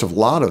 Of course, a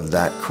lot of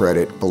that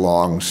credit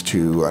belongs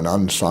to an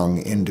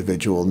unsung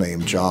individual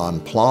named John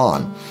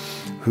Plon,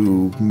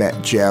 who met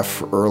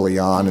Jeff early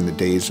on in the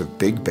days of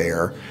Big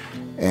Bear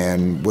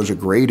and was a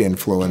great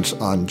influence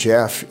on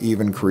Jeff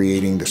even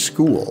creating the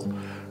school.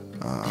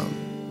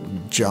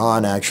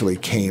 John actually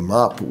came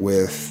up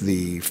with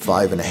the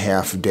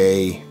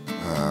 5.5-day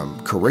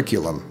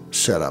curriculum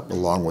setup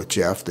along with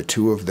Jeff. The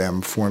two of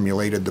them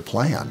formulated the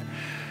plan.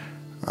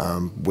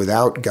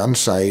 Without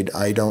Gunsight,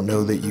 I don't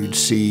know that you'd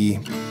see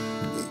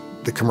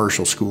the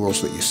commercial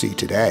schools that you see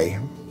today.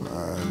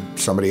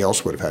 Somebody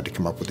else would have had to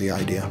come up with the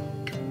idea.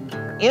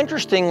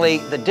 Interestingly,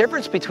 the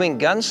difference between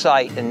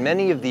Gunsight and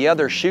many of the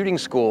other shooting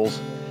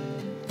schools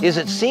is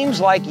it seems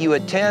like you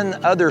attend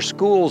other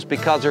schools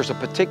because there's a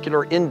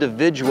particular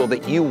individual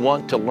that you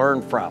want to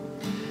learn from.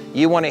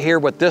 You want to hear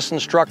what this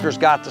instructor's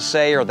got to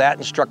say or that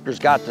instructor's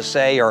got to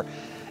say, or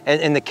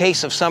in the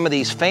case of some of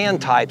these fan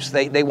types,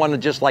 they want to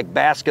just like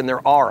bask in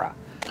their aura.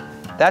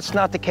 That's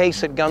not the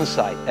case at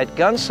Gunsight. At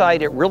Gunsight,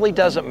 it really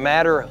doesn't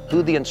matter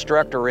who the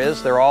instructor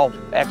is. They're all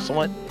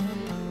excellent.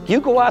 You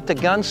go out to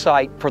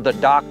Gunsight for the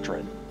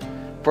doctrine,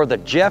 for the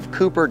Jeff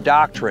Cooper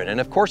doctrine. And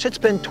of course, it's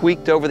been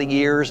tweaked over the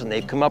years and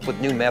they've come up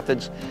with new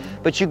methods.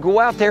 But you go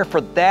out there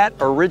for that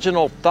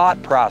original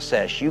thought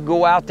process. You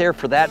go out there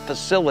for that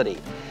facility.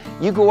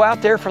 You go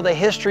out there for the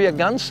history of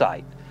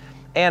Gunsight.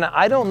 And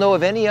I don't know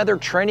of any other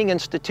training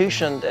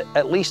institution,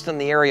 at least in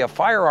the area of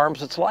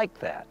firearms, that's like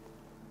that.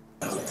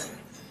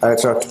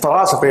 It's a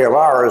philosophy of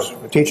ours,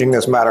 teaching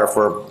this matter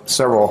for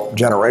several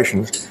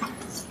generations,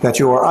 that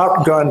you are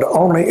outgunned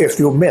only if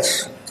you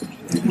miss.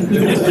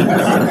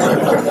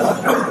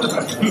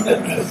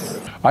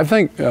 I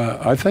think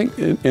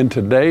in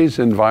today's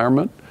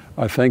environment,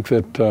 I think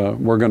that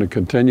we're going to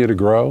continue to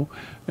grow,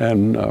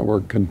 and we're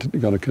going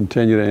to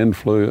continue to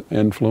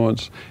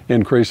influence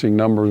increasing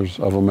numbers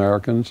of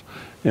Americans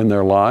in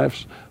their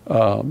lives,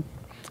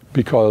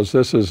 because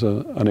this is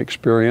an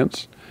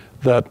experience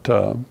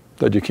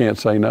that you can't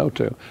say no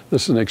to.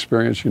 This is an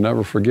experience you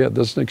never forget.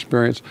 This is an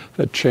experience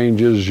that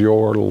changes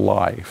your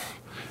life.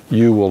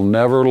 You will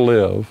never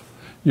live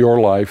your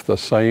life the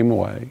same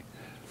way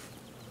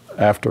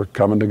after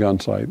coming to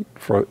Gunsight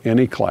for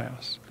any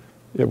class.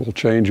 It will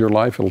change your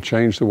life. It'll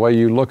change the way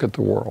you look at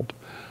the world.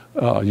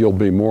 You'll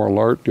be more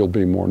alert. You'll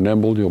be more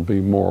nimble. You'll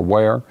be more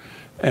aware.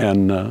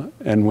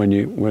 And when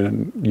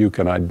you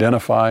can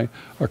identify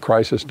a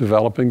crisis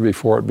developing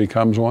before it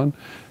becomes one,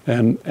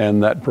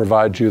 and that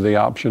provides you the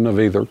option of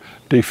either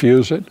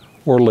defuse it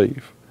or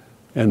leave.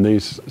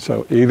 And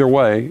so either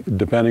way,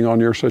 depending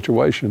on your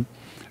situation,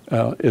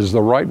 is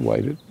the right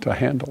way to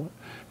handle it.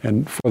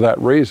 And for that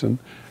reason,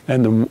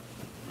 and the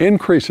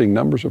increasing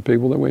numbers of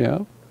people that we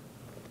have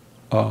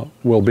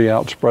will be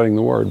out spreading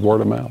the word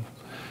of mouth.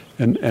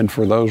 And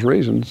for those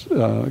reasons,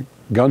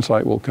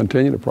 Gunsight will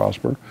continue to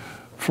prosper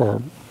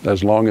for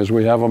as long as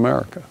we have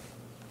America.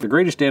 The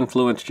greatest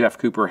influence Jeff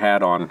Cooper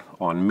had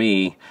on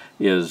me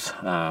is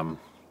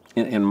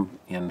in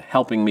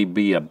helping me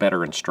be a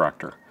better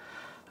instructor.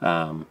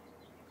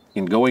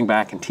 In going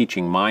back and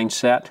teaching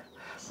mindset,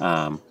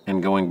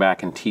 and going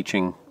back and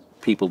teaching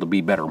people to be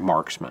better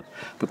marksmen.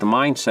 But the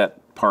mindset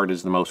part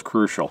is the most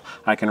crucial.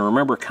 I can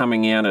remember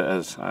coming in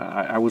as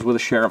I was with the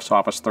sheriff's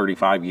office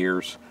 35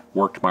 years,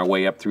 worked my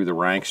way up through the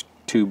ranks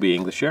to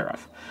being the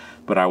sheriff.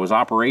 But I was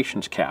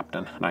operations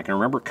captain, and I can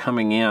remember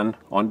coming in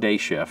on day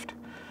shift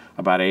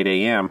about 8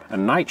 a.m.,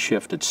 and night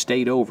shift had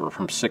stayed over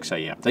from 6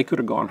 a.m. They could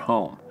have gone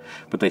home,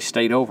 but they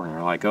stayed over, and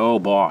they're like, "Oh,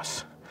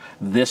 boss,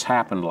 this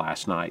happened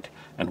last night,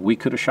 and we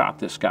could have shot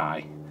this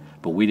guy,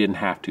 but we didn't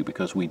have to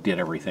because we did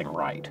everything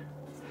right."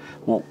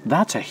 Well,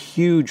 that's a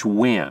huge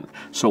win.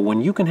 So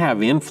when you can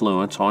have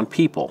influence on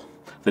people,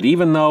 that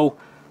even though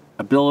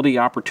ability,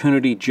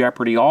 opportunity,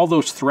 jeopardy, all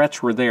those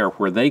threats were there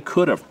where they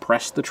could have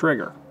pressed the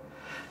trigger,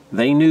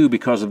 they knew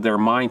because of their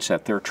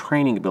mindset, their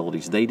training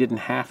abilities, they didn't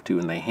have to,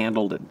 and they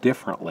handled it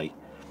differently.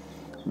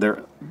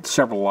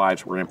 Several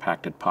lives were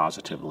impacted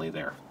positively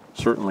there.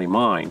 Certainly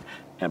mine,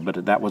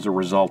 but that was a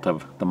result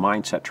of the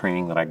mindset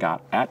training that I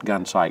got at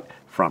Gunsight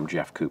from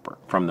Jeff Cooper,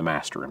 from the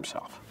master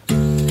himself.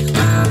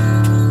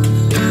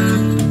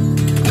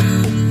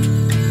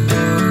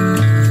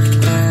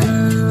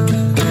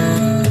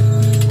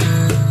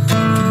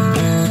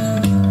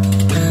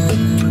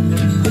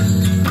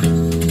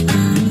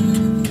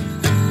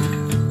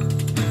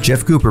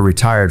 Jeff Cooper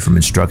retired from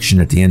instruction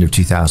at the end of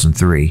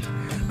 2003,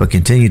 but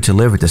continued to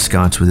live at the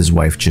sconce with his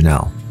wife,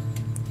 Janelle.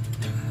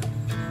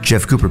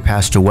 Jeff Cooper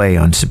passed away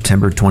on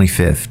September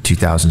 25,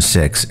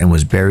 2006, and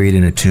was buried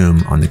in a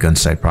tomb on the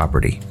Gunsight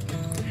property.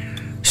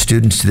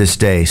 Students to this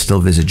day still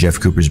visit Jeff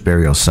Cooper's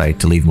burial site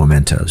to leave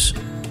mementos.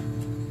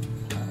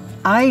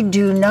 I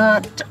do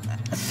not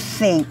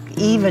think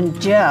even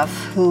Jeff,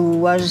 who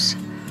was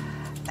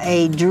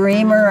a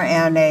dreamer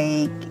and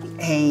a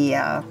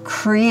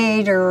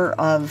creator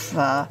of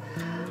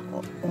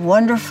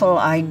wonderful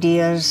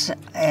ideas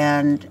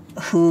and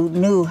who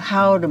knew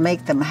how to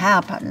make them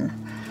happen,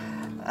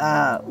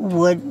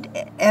 would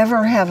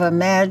ever have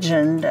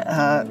imagined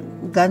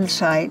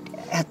Gunsight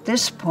at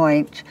this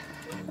point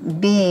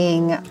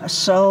being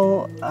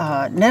so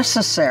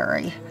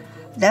necessary.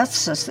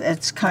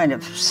 It's kind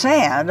of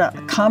sad, a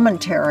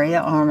commentary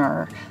on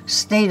our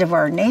state of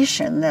our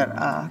nation that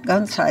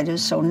Gunsight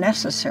is so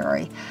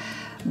necessary.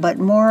 But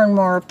more and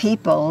more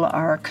people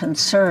are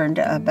concerned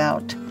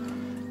about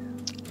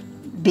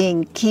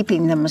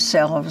keeping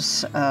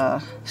themselves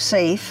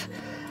safe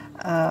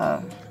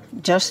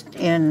just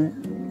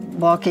in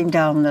walking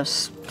down the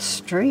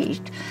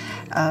street,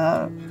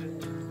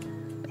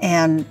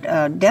 and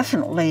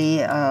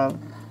definitely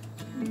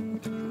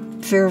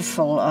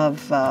fearful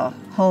of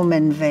home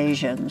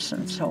invasions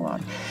and so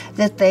on,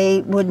 that they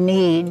would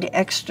need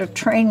extra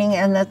training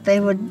and that they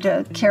would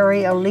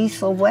carry a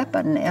lethal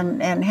weapon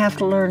and have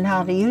to learn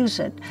how to use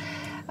it.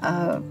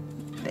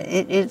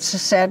 It's a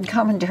sad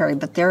commentary,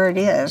 but there it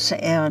is,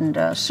 and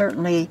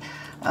certainly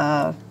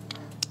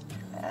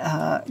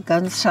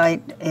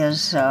Gunsight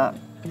is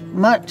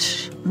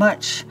much,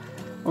 much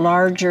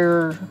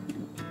larger,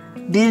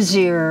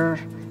 busier,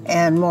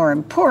 and more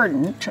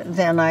important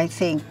than I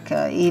think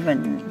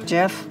even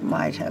Jeff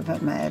might have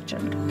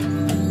imagined.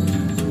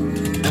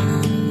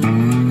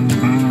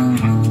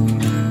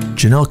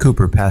 Janelle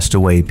Cooper passed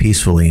away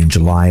peacefully in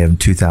July of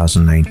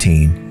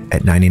 2019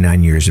 at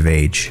 99 years of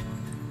age.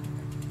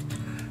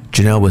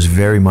 Janelle was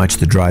very much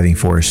the driving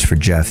force for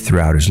Jeff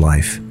throughout his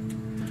life.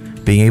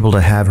 Being able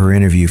to have her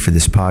interview for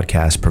this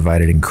podcast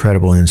provided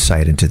incredible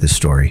insight into the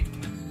story.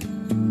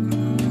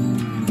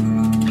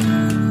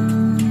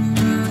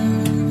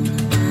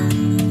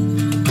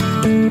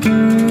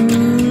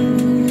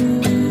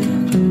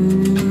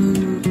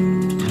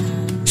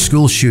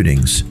 School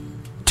shootings,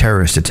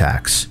 terrorist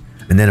attacks,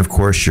 and then of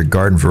course your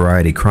garden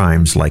variety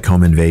crimes like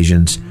home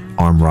invasions,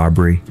 armed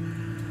robbery.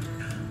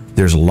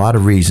 There's a lot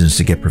of reasons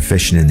to get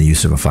proficient in the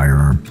use of a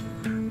firearm,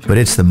 but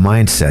it's the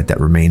mindset that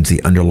remains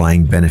the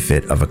underlying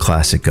benefit of a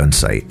classic gun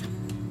sight.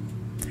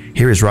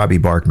 Here is Robbie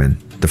Barkman,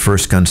 the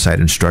first gun sight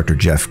instructor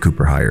Jeff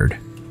Cooper hired.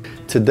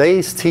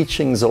 Today's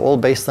teachings are all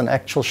based on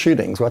actual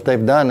shootings, what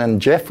they've done, and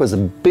Jeff was a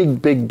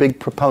big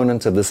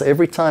proponent of this.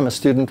 Every time a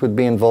student would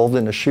be involved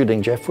in a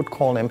shooting, Jeff would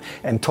call him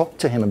and talk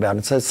to him about it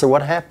and say, so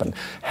what happened?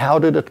 How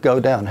did it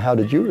go down? How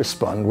did you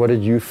respond? What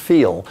did you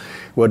feel?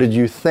 What did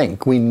you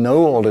think? We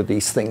know all of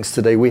these things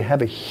today. We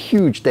have a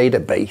huge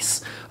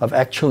database of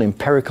actual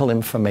empirical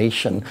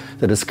information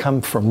that has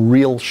come from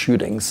real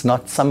shootings,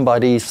 not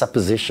somebody's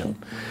supposition.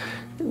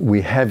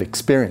 We have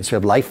experience, we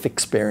have life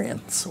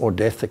experience or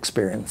death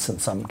experience in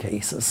some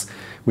cases.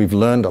 We've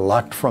learned a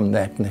lot from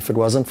that, and if it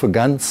wasn't for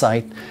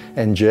Gunsight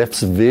and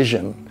Jeff's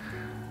vision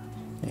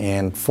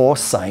and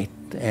foresight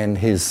and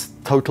his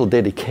total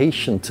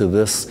dedication to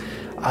this,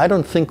 I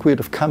don't think we'd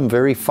have come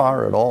very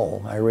far at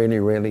all. I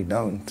really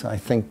don't. I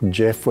think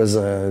Jeff was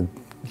a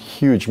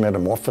huge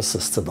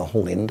metamorphosis to the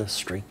whole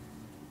industry.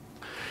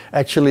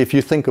 Actually, if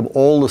you think of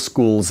all the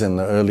schools in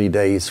the early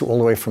days, all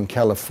the way from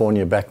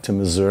California back to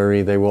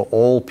Missouri, they were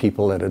all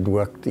people that had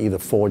worked either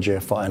for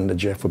Jeff or under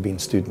Jeff or been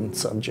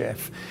students of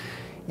Jeff.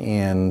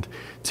 And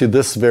to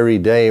this very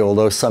day,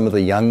 although some of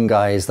the young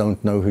guys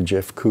don't know who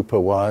Jeff Cooper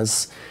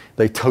was,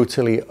 they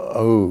totally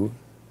owe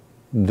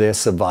their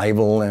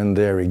survival and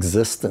their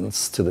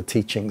existence to the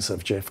teachings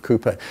of Jeff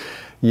Cooper.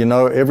 You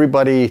know,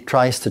 everybody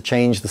tries to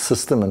change the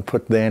system and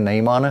put their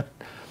name on it,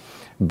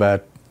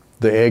 but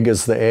the egg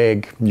is the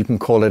egg. You can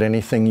call it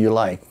anything you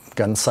like.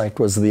 Gunsight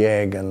was the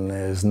egg, and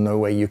there's no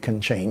way you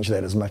can change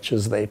that as much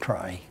as they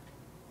try.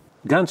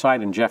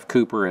 Gunsight and Jeff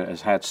Cooper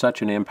has had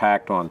such an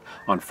impact on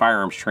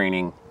firearms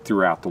training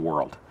throughout the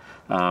world.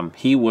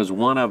 He was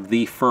one of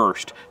the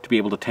first to be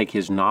able to take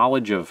his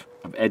knowledge of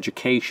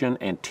education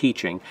and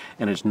teaching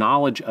and his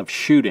knowledge of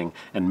shooting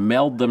and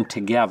meld them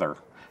together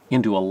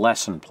into a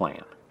lesson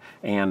plan.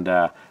 And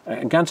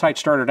Gunsight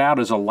started out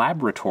as a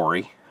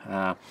laboratory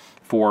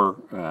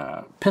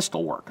for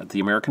pistol work at the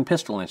American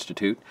Pistol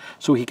Institute,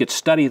 so he could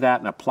study that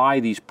and apply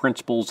these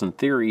principles and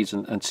theories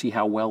and see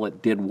how well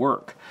it did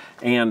work.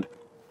 And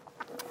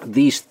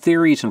these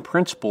theories and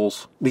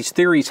principles, these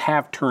theories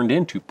have turned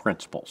into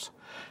principles.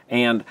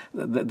 And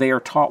they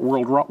are taught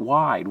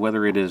worldwide,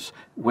 whether it is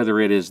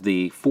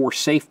the 4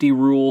 safety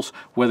rules,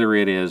 whether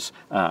it is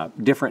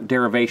different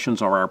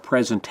derivations of our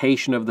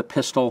presentation of the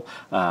pistol,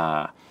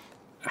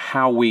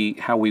 how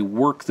we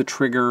work the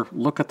trigger,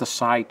 look at the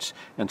sights,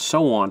 and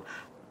so on.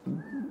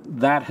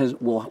 That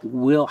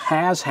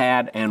has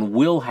had and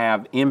will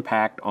have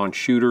impact on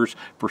shooters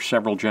for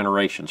several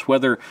generations.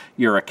 Whether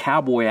you're a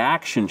cowboy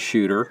action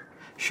shooter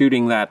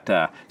shooting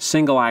that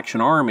single action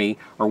army,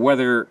 or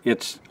whether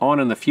it's on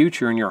in the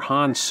future and you're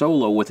Han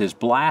Solo with his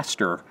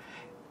blaster,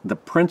 the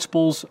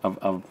principles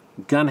of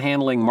gun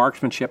handling,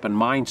 marksmanship, and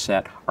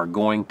mindset are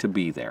going to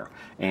be there.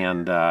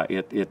 And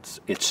it's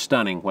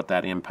stunning what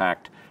that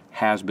impact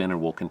has been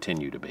and will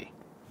continue to be.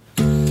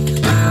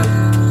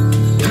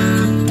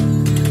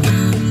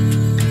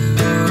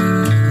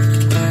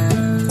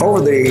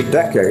 Over the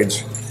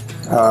decades,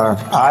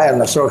 I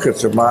and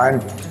associates of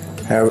mine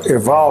have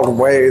evolved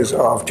ways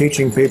of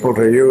teaching people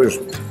to use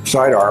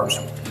sidearms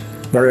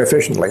very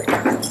efficiently.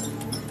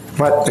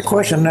 But the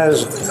question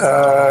is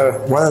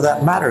whether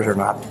that matters or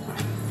not.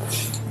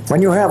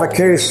 When you have a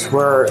case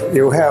where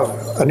you have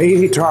an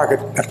easy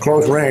target at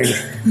close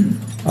range,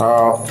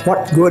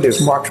 what good is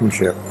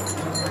marksmanship?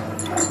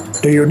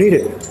 Do you need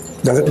it?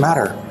 Does it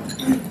matter?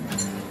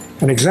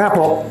 An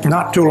example,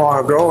 not too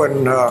long ago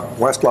in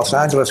West Los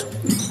Angeles,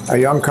 a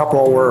young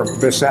couple were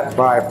beset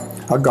by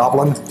a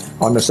goblin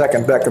on the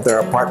second deck of their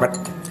apartment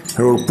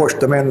who pushed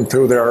them in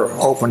through their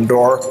open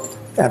door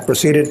and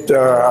proceeded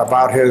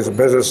about his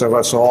business of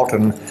assault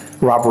and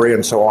robbery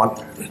and so on.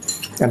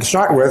 And to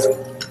start with,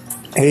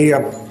 he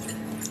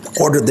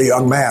ordered the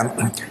young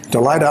man to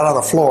lie down on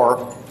the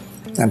floor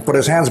and put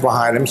his hands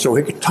behind him so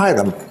he could tie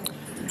them.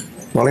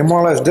 Well, he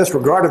more or less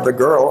disregarded the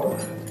girl,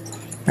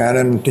 and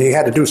then he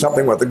had to do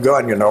something with the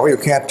gun, you know. You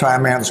can't tie a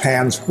man's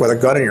hands with a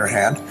gun in your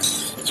hand.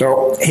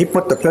 So he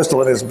put the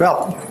pistol in his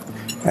belt.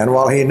 And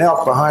while he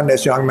knelt behind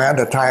this young man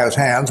to tie his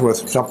hands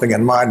with something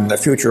in mind in the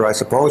future, I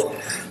suppose,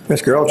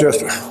 this girl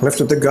just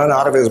lifted the gun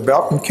out of his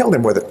belt and killed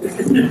him with it.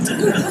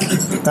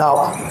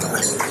 Now,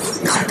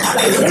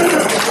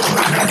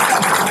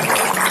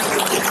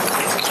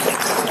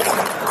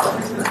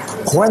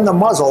 when the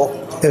muzzle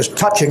is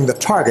touching the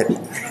target,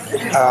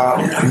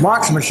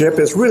 marksmanship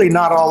is really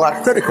not all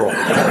that critical.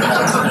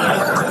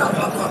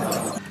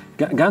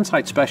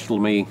 Gunsight's special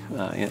to me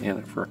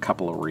for a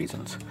couple of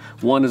reasons.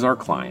 One is our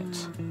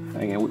clients.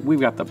 Again, we've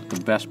got the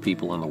best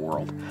people in the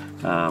world.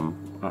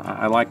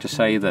 I like to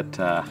say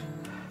that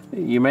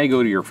you may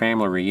go to your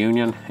family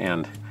reunion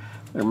and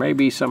there may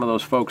be some of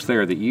those folks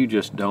there that you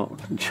just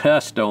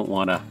don't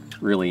want to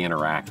really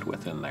interact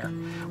with in there.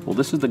 Well,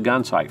 this is the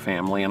Gunsight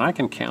family, and I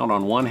can count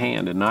on one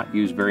hand and not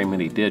use very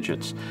many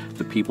digits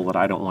the people that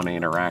I don't want to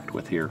interact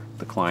with here,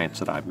 the clients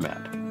that I've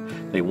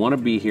met. They want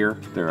to be here,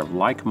 they're of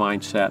like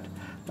mindset,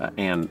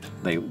 and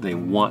they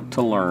want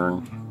to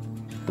learn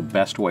the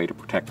best way to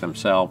protect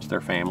themselves,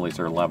 their families,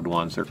 their loved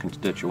ones, their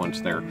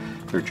constituents, their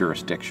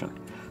jurisdiction.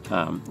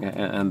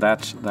 And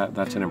that's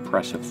an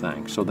impressive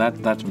thing. So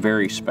that's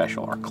very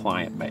special, our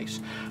client base.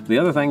 The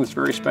other thing that's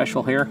very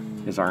special here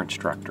is our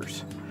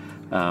instructors.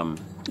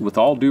 With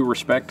all due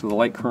respect to the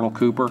late Colonel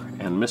Cooper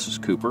and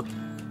Mrs. Cooper,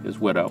 his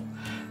widow,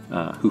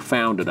 who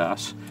founded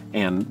us,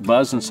 and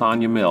Buzz and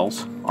Sonia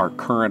Mills, our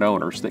current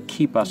owners that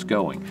keep us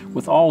going.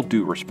 With all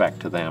due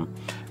respect to them,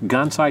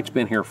 Gunsight's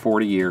been here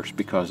 40 years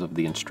because of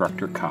the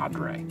instructor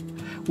cadre.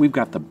 We've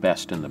got the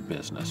best in the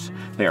business.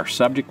 They are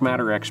subject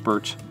matter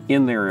experts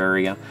in their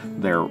area.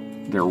 They're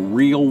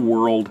real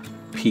world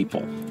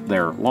people.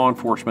 They're law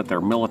enforcement,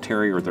 they're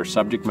military, or they're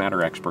subject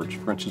matter experts,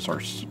 for instance, our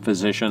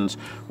physicians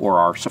or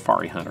our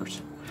safari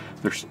hunters.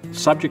 They're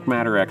subject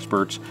matter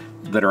experts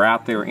that are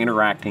out there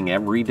interacting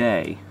every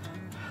day,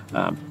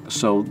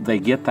 so they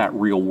get that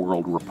real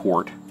world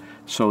report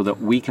so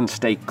that we can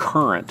stay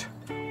current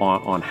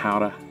on how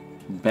to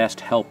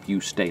best help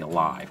you stay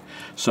alive.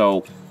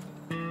 So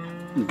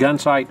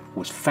Gunsight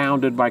was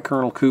founded by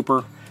Colonel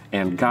Cooper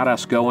and got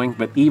us going,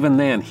 but even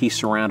then he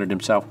surrounded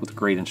himself with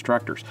great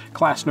instructors.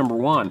 Class number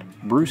 1,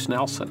 Bruce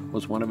Nelson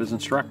was one of his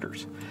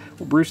instructors.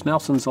 Well, Bruce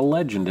Nelson's a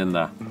legend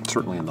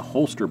certainly in the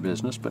holster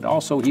business, but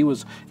also he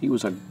was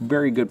a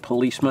very good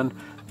policeman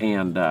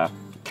and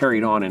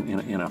carried on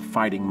in a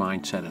fighting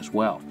mindset as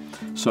well.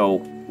 So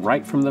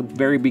right from the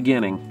very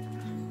beginning,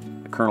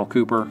 Colonel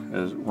Cooper,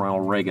 as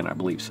Ronald Reagan, I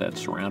believe, said,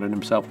 surrounded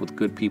himself with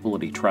good people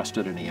that he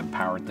trusted and he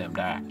empowered them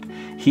to act.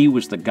 He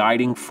was the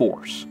guiding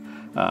force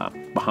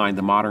behind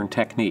the modern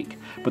technique.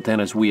 But then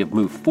as we have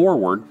moved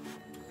forward,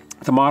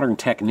 the modern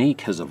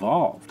technique has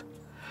evolved.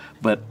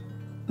 But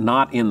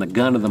not in the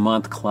Gun of the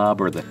Month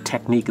Club or the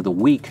Technique of the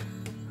Week.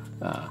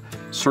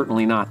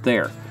 Certainly not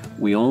there.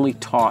 We only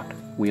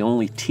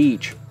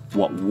teach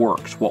what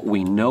works, what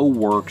we know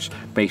works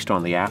based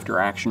on the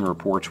after-action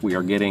reports we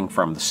are getting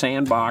from the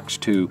Sandbox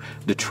to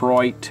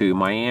Detroit to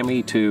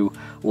Miami to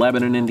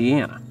Lebanon,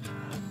 Indiana.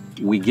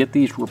 We get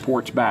these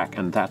reports back,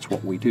 and that's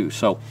what we do.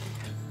 So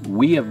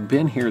we have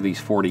been here these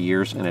 40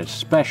 years, and it's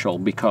special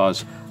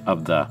because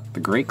of the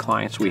great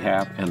clients we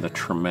have and the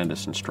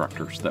tremendous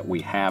instructors that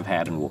we have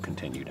had and will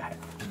continue to have.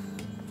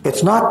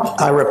 It's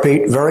not, I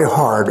repeat, very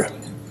hard.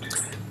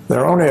 There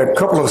are only a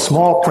couple of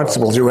small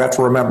principles you have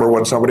to remember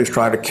when somebody's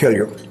trying to kill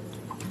you.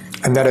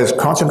 And that is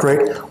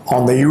concentrate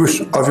on the use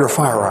of your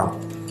firearm.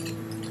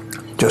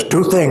 Just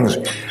two things.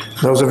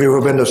 Those of you who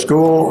have been to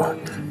school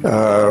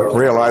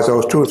realize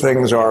those two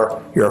things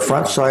are your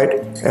front sight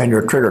and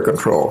your trigger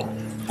control.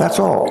 That's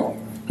all.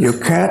 You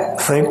can't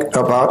think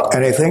about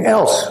anything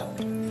else.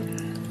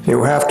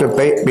 You have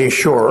to be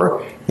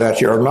sure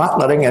that you're not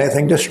letting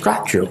anything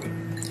distract you.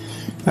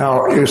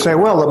 Now, you say,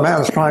 well, the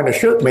man's trying to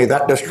shoot me.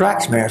 That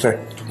distracts me. I say,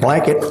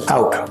 blank it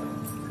out.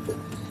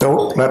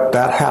 Don't let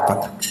that happen.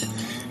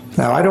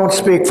 Now, I don't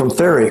speak from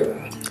theory.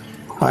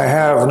 I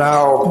have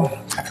now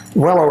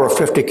well over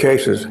 50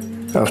 cases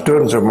of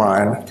students of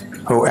mine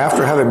who,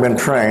 after having been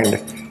trained,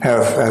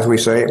 have, as we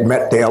say,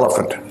 met the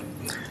elephant.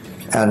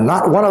 And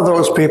not one of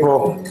those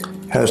people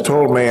has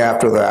told me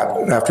after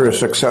that, after a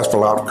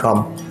successful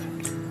outcome,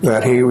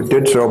 that he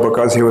did so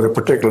because he was a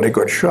particularly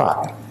good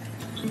shot.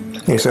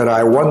 He said,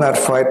 I won that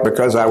fight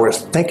because I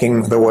was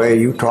thinking the way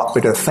you taught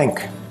me to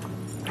think.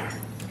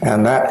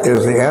 And that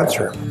is the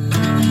answer.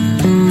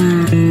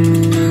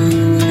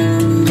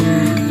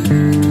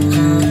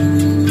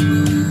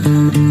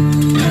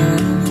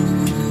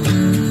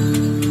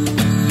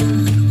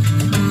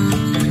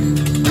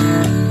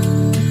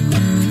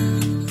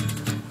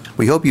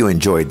 We hope you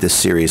enjoyed this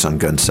series on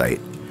Gunsight.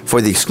 For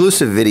the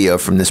exclusive video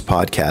from this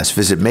podcast,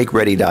 visit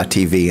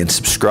MakeReady.tv and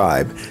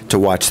subscribe to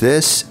watch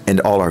this and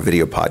all our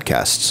video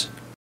podcasts.